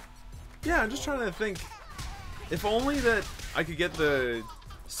 yeah, I'm just trying to think. If only that I could get the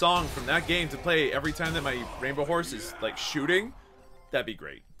song from that game to play every time that my rainbow horse is, like, shooting, that'd be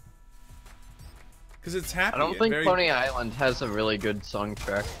great. Because it's happy. I don't think Pony Island has a really good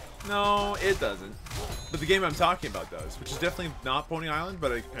soundtrack. No, it doesn't. But the game I'm talking about does, which is definitely not Pony Island,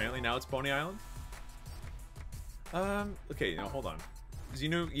 but apparently now it's Pony Island. Okay, no, hold on.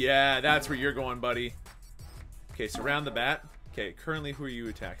 Xenu, yeah, that's where you're going, buddy. Okay, surround the bat. Okay, currently who are you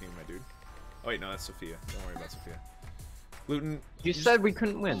attacking, my dude? Oh wait, no, that's Sophia. Don't worry about Sophia. Gluten. You said we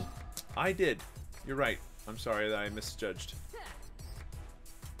couldn't win. I did. You're right. I'm sorry that I misjudged.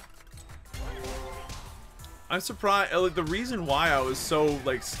 I'm surprised. Like, the reason why I was so,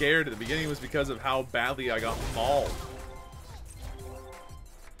 like, scared at the beginning was because of how badly I got mauled.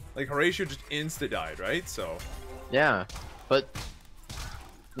 Like, Horatio just insta-died, right? So. Yeah, but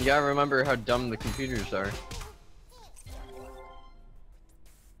you gotta remember how dumb the computers are.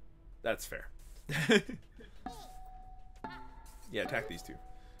 That's fair. Yeah, attack these two.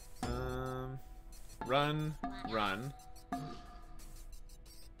 Run.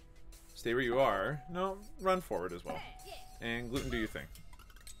 Stay where you are. No, run forward as well. And Gluten, do your thing.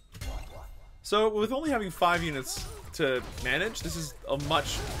 So, with only having 5 units to manage, this is a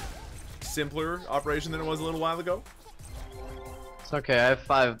much simpler operation than it was a little while ago. It's okay, I have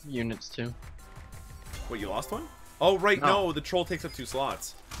 5 units too. Wait, you lost one? Oh, right, no, the troll takes up 2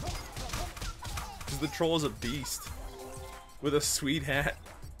 slots. Because the troll is a beast. With a sweet hat.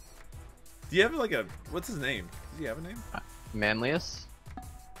 Do you have, like, a... What's his name? Does he have a name? Manlius?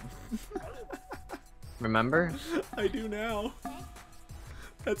 Remember? I do now.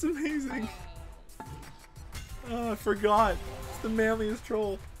 That's amazing. Oh, I forgot. It's the manliest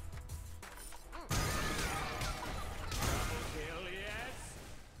troll.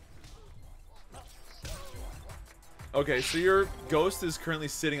 Okay, so your ghost is currently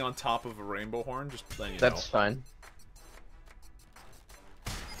sitting on top of a rainbow horn, just letting you know. That's fine.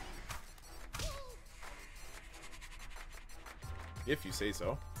 If you say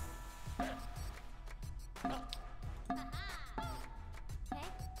so.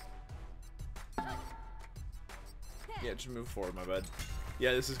 Yeah, just move forward, my bud.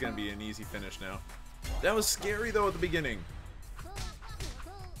 Yeah, this is gonna be an easy finish now. That was scary though at the beginning.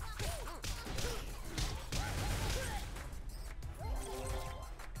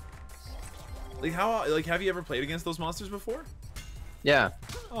 Like how, like, have you ever played against those monsters before? Yeah.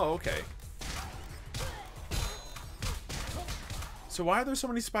 Oh, okay. So why are there so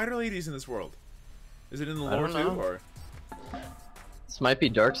many spider ladies in this world? Is it in the lore too, or? This might be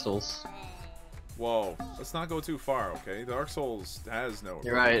Dark Souls. Whoa, let's not go too far, okay? Dark Souls has no...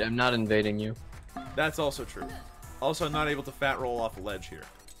 You're right, I'm not invading you. That's also true. Also, I'm not able to fat roll off a ledge here.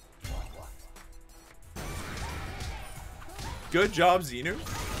 Good job, Xenu.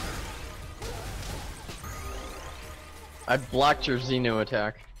 I blocked your Xenu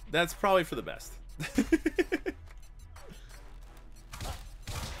attack. That's probably for the best.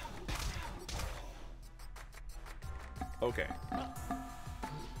 Okay.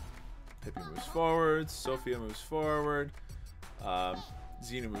 Pippi moves forward, Sophia moves forward,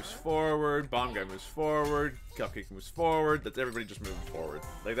 Xena moves forward, Bomb Guy moves forward, Cupcake moves forward. That's everybody just moving forward.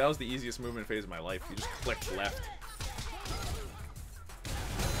 Like, that was the easiest movement phase of my life. You just clicked left.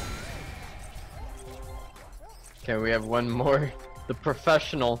 Okay, we have one more. The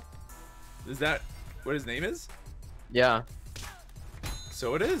Professional. Is that what his name is? Yeah.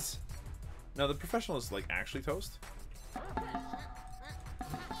 So it is. No, the Professional is, like, actually toast.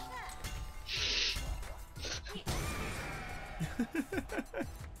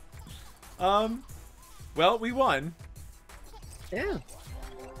 Well, we won. Yeah.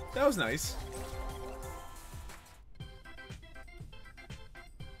 That was nice.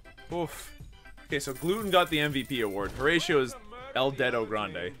 Oof. Okay, so Gluten got the MVP award. Horatio is El Dedo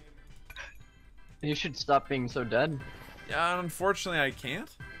Grande. You should stop being so dead. Yeah, unfortunately I can't.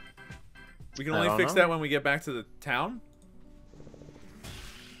 We can I only don't fix know. that when we get back to the town.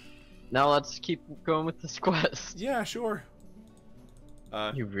 Now let's keep going with this quest. Yeah, sure.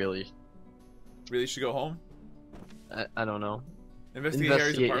 You really... Really should go home. I don't know. Investigate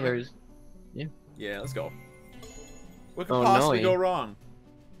Harry's apartment. Harry's... Yeah. Yeah, let's go. What could Oh, possibly no, go wrong?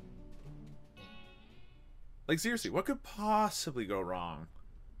 Like, seriously, what could possibly go wrong?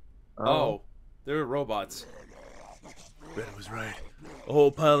 Oh, there are robots. Ben was right. A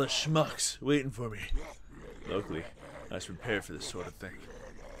whole pile of schmucks waiting for me. Luckily, I was prepared for this sort of thing.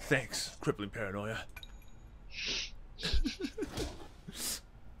 Thanks, crippling paranoia.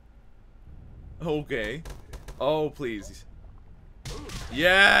 Okay. Oh, please.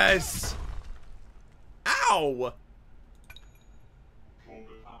 Yes! Ow!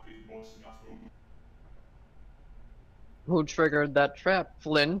 Who triggered that trap?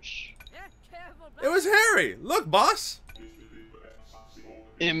 Flinch? It was Harry! Look, boss!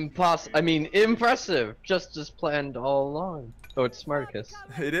 Impressive! Just as planned all along. Oh, it's Smarticus.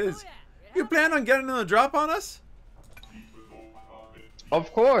 It is. You plan on getting the drop on us?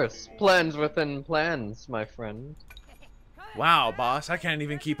 Of course! Plans within plans, my friend. Wow, boss, I can't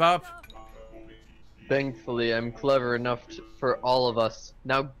even keep up. Thankfully, I'm clever enough for all of us.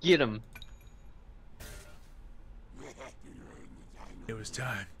 Now get him! It was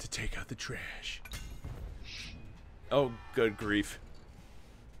time to take out the trash. Oh, good grief.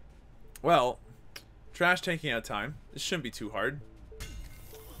 Well, trash taking out time. This shouldn't be too hard.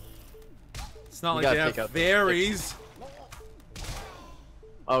 It's not You like gotta they take have out- fairies.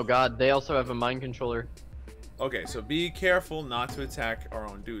 Oh god, they also have a mind controller. Okay, so be careful not to attack our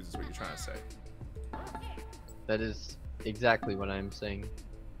own dudes is what you're trying to say. That is exactly what I'm saying.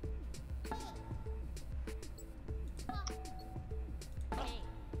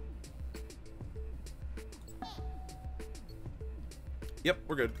 Yep,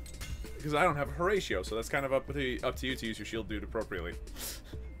 we're good. Because I don't have a Horatio, so that's kind of up to you to use your shield dude appropriately.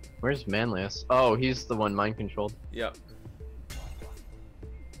 Where's Manlius? Oh, he's the one mind controlled. Yep.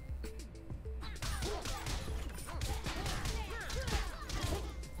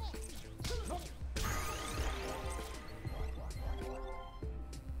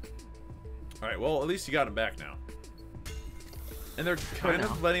 Alright, well, at least you got him back now. And they're kind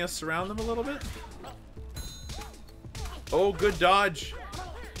of letting us surround them a little bit. Oh, good dodge.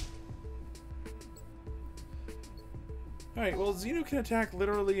 Alright, well, Xenu can attack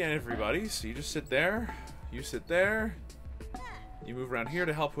literally everybody, so you just sit there. You sit there. You move around here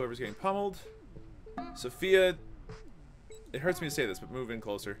to help whoever's getting pummeled. Sophia, it hurts me to say this, but move in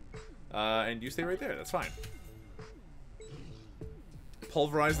closer. And you stay right there, that's fine.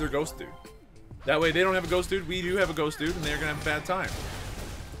 Pulverize their ghost dude. That way they don't have a ghost dude, we do have a ghost dude, and they're gonna have a bad time.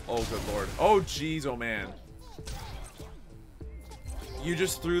 Oh, good lord. Oh, jeez, oh man. You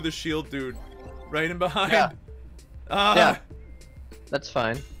just threw the shield dude right in behind. Yeah. Yeah. That's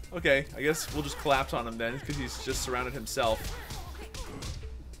fine. Okay, I guess we'll just collapse on him then, because he's just surrounded himself.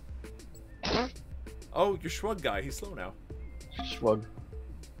 Oh, your shrug guy, he's slow now. Shrug.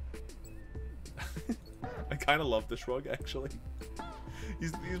 I kind of love the shrug, actually.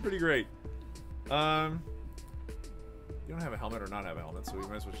 He's pretty great. You don't have a helmet or not have a helmet, so we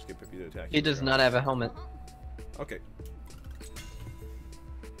might as well just get Pippi to attack you. He does not have a helmet. Okay.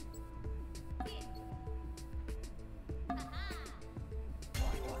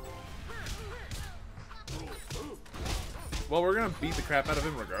 Well, we're gonna beat the crap out of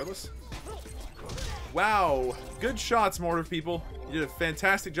him regardless. Wow! Good shots, Mortar people. You did a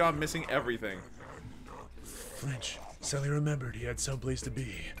fantastic job missing everything. Flinch suddenly remembered he had someplace to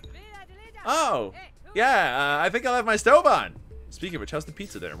be. Oh! Yeah, I think I'll have my stove on. Speaking of which, how's the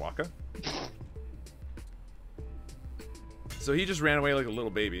pizza there, Waka? So he just ran away like a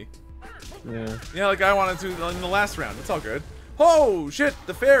little baby. Yeah. Yeah, like I wanted to in the last round. It's all good. Oh, shit!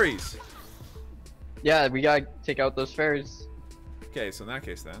 The fairies! Yeah, we gotta take out those fairies. Okay, so in that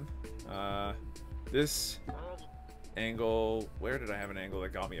case then, this angle, where did I have an angle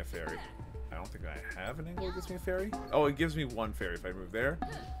that got me a fairy? I don't think I have an angle that gives me a fairy. Oh, it gives me one fairy if I move there.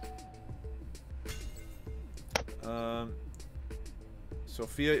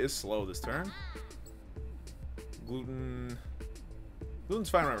 Sophia is slow this turn. Gluten's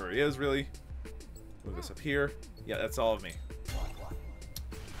fine wherever he is, really. Move this up here. Yeah, that's all of me.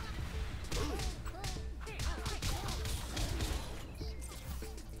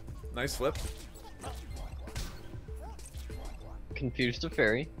 Nice flip. Confused a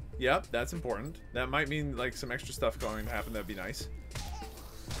fairy. Yep, that's important. That might mean like some extra stuff going to happen. That'd be nice.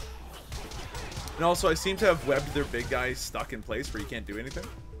 And also, I seem to have webbed their big guy stuck in place where you can't do anything.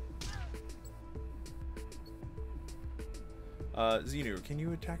 Xenu, can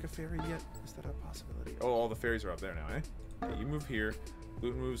you attack a fairy yet? Is that a possibility? Oh, all the fairies are up there now, eh? Okay, you move here.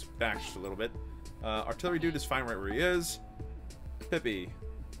 Gluten moves back just a little bit. Artillery dude is fine right where he is. Pippi,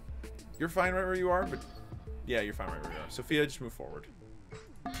 you're fine right where you are, but yeah, you're fine right where you are. Sophia, just move forward.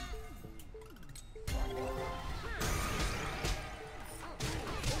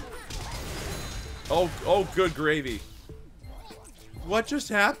 Oh, good gravy. What just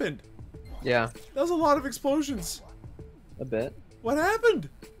happened? Yeah. That was a lot of explosions. A bit. What happened?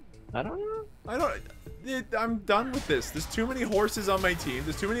 I don't know. I'm done with this. There's too many horses on my team.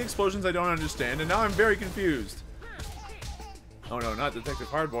 There's too many explosions I don't understand, and now I'm very confused. Oh no, not Detective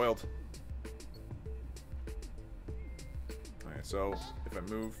Hardboiled. Okay, so if I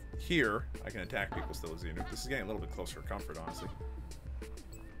move here, I can attack people still as Xenu. This is getting a little bit closer for comfort, honestly.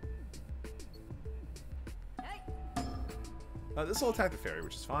 This will attack the fairy,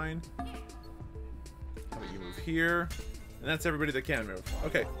 which is fine. How about you move here? And that's everybody that can move.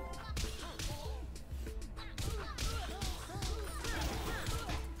 Okay.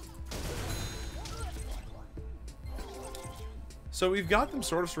 So we've got them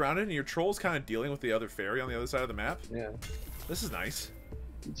sort of surrounded, and your troll's kind of dealing with the other fairy on the other side of the map. Yeah. This is nice.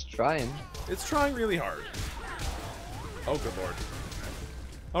 It's trying. It's trying really hard. Oh, good lord.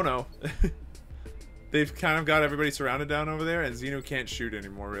 Oh, no. They've kind of got everybody surrounded down over there, and Xenu can't shoot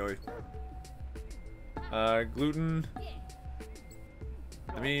anymore, really. Gluten.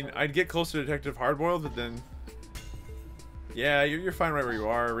 I mean, I'd get closer to Detective Hardboiled, but then... Yeah, you're fine right where you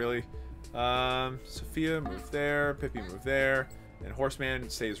are, really. Sophia, move there. Pippi, move there. And Horseman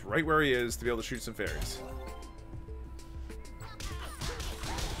stays right where he is to be able to shoot some fairies.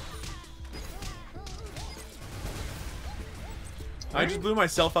 I just blew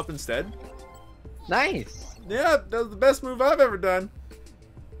myself up instead. Nice. Yeah, that was the best move I've ever done.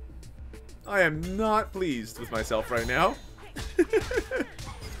 I am not pleased with myself right now.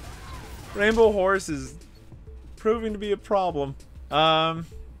 Rainbow Horse is proving to be a problem. How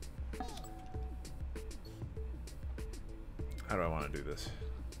do I want to do this?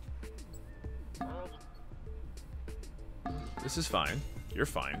 This is fine. You're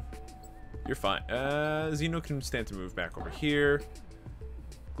fine. You're fine. Xenu can stand to move back over here.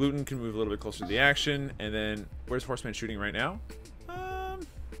 Gluten can move a little bit closer to the action. And then, where's Horseman shooting right now?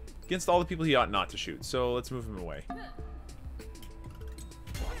 Against all the people he ought not to shoot. So let's move him away.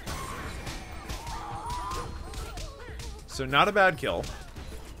 So not a bad kill.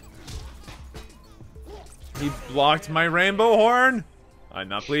 He blocked my rainbow horn. I'm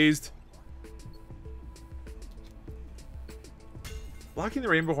not pleased. Blocking the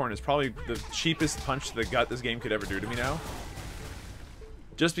rainbow horn is probably the cheapest punch to the gut this game could ever do to me now.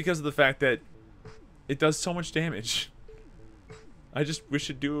 Just because of the fact that it does so much damage. I just wish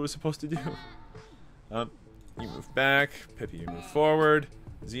it'd do what it was supposed to do. You move back. Pippi, you move forward.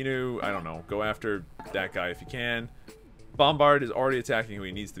 Xenu, I don't know. Go after that guy if you can. Bombard is already attacking who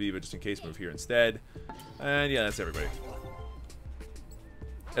he needs to be, but just in case, move here instead. And yeah, that's everybody.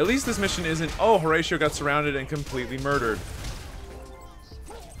 At least this mission isn't, oh, Horatio got surrounded and completely murdered.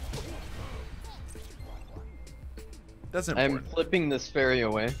 That's important. I'm flipping this fairy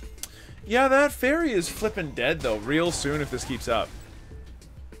away. Yeah, that fairy is flipping dead, though, real soon if this keeps up.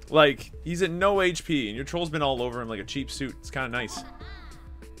 Like, he's at no HP, and your troll's been all over him like a cheap suit. It's kind of nice.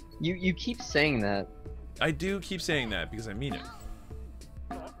 You keep saying that. I do keep saying that, because I mean it.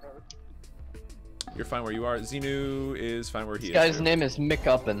 You're fine where you are. Xenu is fine where he is. This guy's name is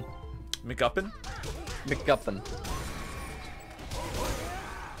McUppin. McUppin? McUppin.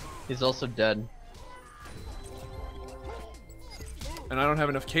 He's also dead. And I don't have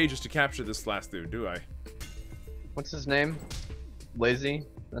enough cages to capture this last dude, do I? What's his name? Lazy?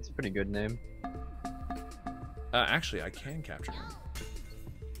 That's a pretty good name. Actually, I can capture him.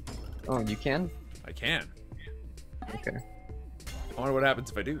 Oh, you can? I can. Okay. I wonder what happens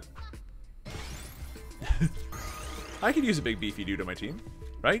if I do. I could use a big beefy dude on my team,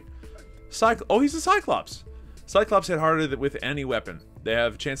 right? Oh, he's a Cyclops. Cyclops hit harder with any weapon. They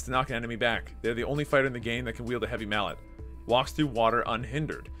have a chance to knock an enemy back. They're the only fighter in the game that can wield a heavy mallet. Walks through water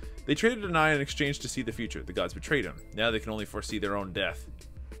unhindered. They traded an eye in exchange to see the future. The gods betrayed him. Now they can only foresee their own death.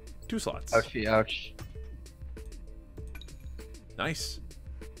 2 slots. Ouchie, ouch. Nice.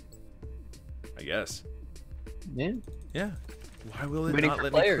 I guess. Yeah. Yeah. Why will it Waiting not for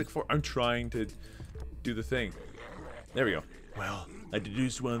let players. me click for? I'm trying to do the thing. There we go. Well, I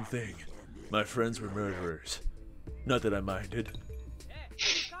deduced one thing. My friends were murderers. Not that I minded.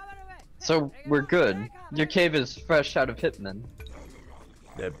 So, we're good. Your cave is fresh out of Hitman.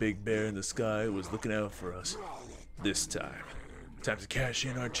 That big bear in the sky was looking out for us. This time. Time to cash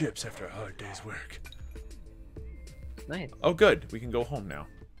in our chips after a hard day's work. Nice. Oh, good. We can go home now.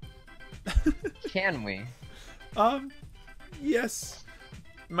 Can we? Yes.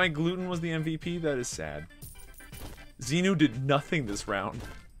 My gluten was the MVP. That is sad. Xenu did nothing this round.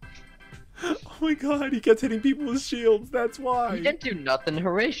 Oh my god, he kept hitting people with shields. That's why. He didn't do nothing.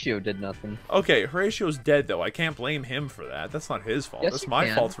 Horatio did nothing. Okay, Horatio's dead though. I can't blame him for that. That's not his fault. Yes, That's you my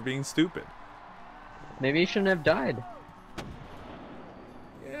can. fault for being stupid. Maybe he shouldn't have died.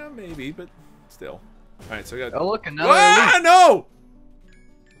 Yeah, maybe, but still. Alright, so I got... Oh, look, another Ah, elite. no!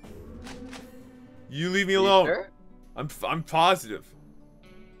 You leave me You alone. sure? I'm positive.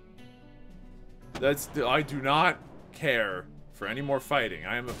 I do not care for any more fighting.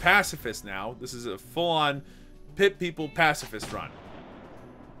 I am a pacifist now. This is a full-on pit people pacifist run.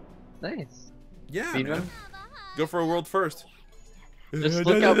 Nice. Yeah, Speed man. run? Go for a world first. Just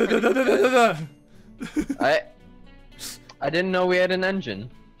look out for I didn't know we had an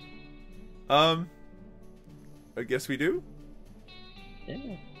engine. I guess we do.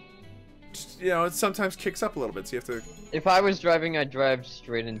 Yeah. Just, you know, it sometimes kicks up a little bit, so you have to... If I was driving, I'd drive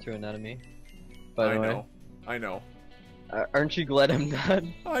straight into an enemy. By the way. I know. Aren't you glad I'm not?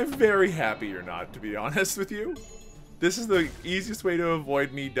 I'm very happy you're not, to be honest with you. This is the easiest way to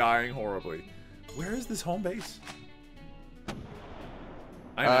avoid me dying horribly. Where is this home base?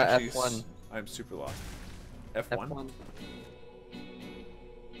 I'm actually... F1. I'm super lost. F1? F1.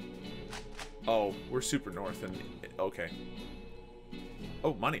 Oh, we're super north and... Okay.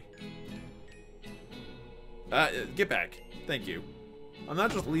 Oh, money. Get back. Thank you. I'm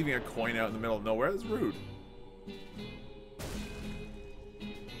not just leaving a coin out in the middle of nowhere. That's rude.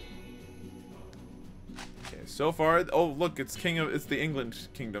 Okay, so far... Oh, look, it's the England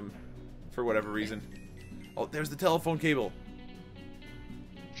kingdom. For whatever reason. Oh, there's the telephone cable.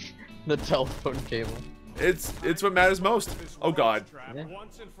 The telephone cable. It's what matters most. Oh, God. Yeah.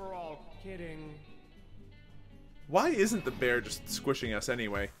 Once and for all. Kidding. Why isn't the bear just squishing us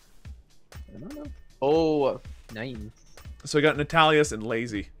anyway? I don't know. Oh, nice. So I got Natalius and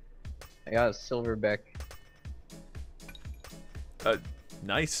Lazy. I got a silverback.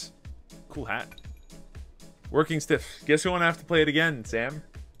 Nice. Cool hat. Working stiff. Guess we won't have to play it again, Sam.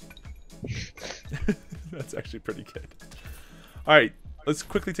 That's actually pretty good. Alright, let's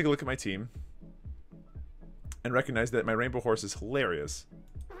quickly take a look at my team. And recognize that my rainbow horse is hilarious.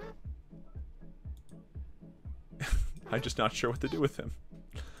 I'm just not sure what to do with him.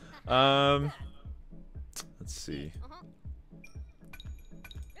 Let's see.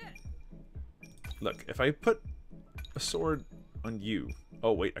 Look, if I put a sword on you...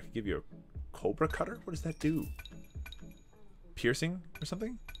 Oh, wait, I could give you a cobra cutter? What does that do? Piercing or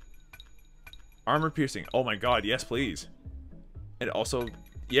something? Armor piercing. Oh my god, yes, please. And also...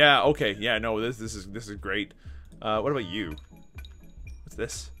 Yeah, okay, yeah, no, this is great. What about you? What's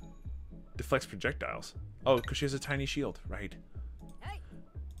this? Deflects projectiles. Oh, because she has a tiny shield, right.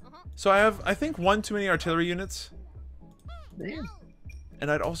 So I have, I think, one too many artillery units. Man. And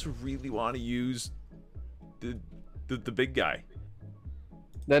I'd also really want to use the big guy.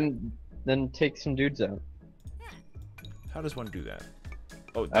 Then take some dudes out. How does one do that?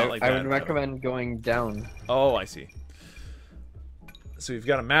 Oh, not like that. I would recommend going down. Oh, I see. So you've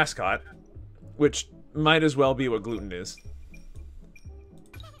got a mascot, which might as well be what gluten is.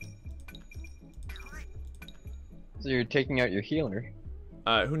 So you're taking out your healer.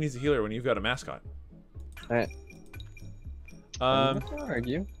 Who needs a healer when you've got a mascot? Alright. I'm not gonna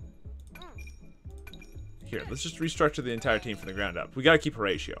argue. Here, let's just restructure the entire team from the ground up. We gotta keep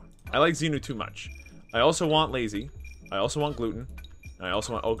Horatio. I like Xenu too much. I also want Lazy. I also want Gluten. And I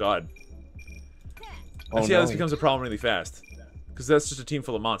also want... Oh, God. I see how this becomes a problem really fast. Because that's just a team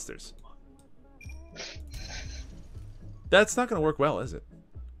full of monsters. That's not gonna work well, is it?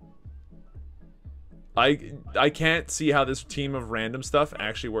 I can't see how this team of random stuff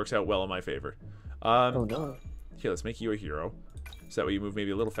actually works out well in my favor. Oh, no. Here, let's make you a hero. So that way you move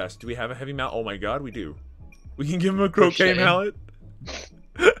maybe a little faster. Do we have a heavy mallet? Oh my god, we do. We can give him a croquet mallet.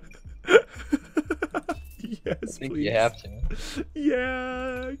 Yes, I think please. you have to.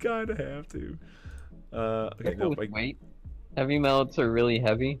 Yeah, I kinda have to. Okay, no, like... Wait. Heavy mallets are really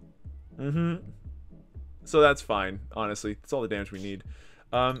heavy. Mm-hmm. So that's fine, honestly. That's all the damage we need.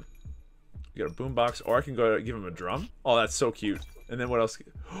 We got a boombox, or I can go give him a drum. Oh, that's so cute. And then what else?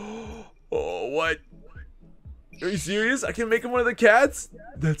 Oh, what? Are you serious? I can make him one of the cats?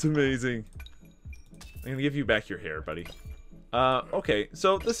 That's amazing. I'm gonna give you back your hair, buddy. Okay,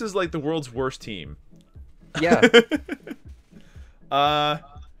 so this is like the world's worst team. Yeah. Are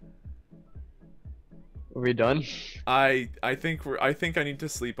we done? I think I need to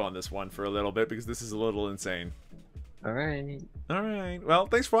sleep on this one for a little bit because this is a little insane. Alright. Alright. Well,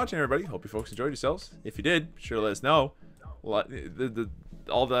 thanks for watching, everybody. Hope you folks enjoyed yourselves. If you did, be sure to let us know.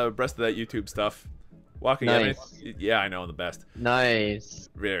 all the rest of that YouTube stuff. Waka, you have Nice. yeah, I know, I'm the best. Nice.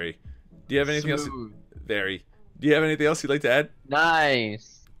 Very. Do you have anything else? Smooth. Very. Do you have anything else you'd like to add?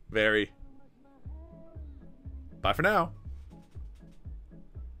 Nice. Very. Bye for now.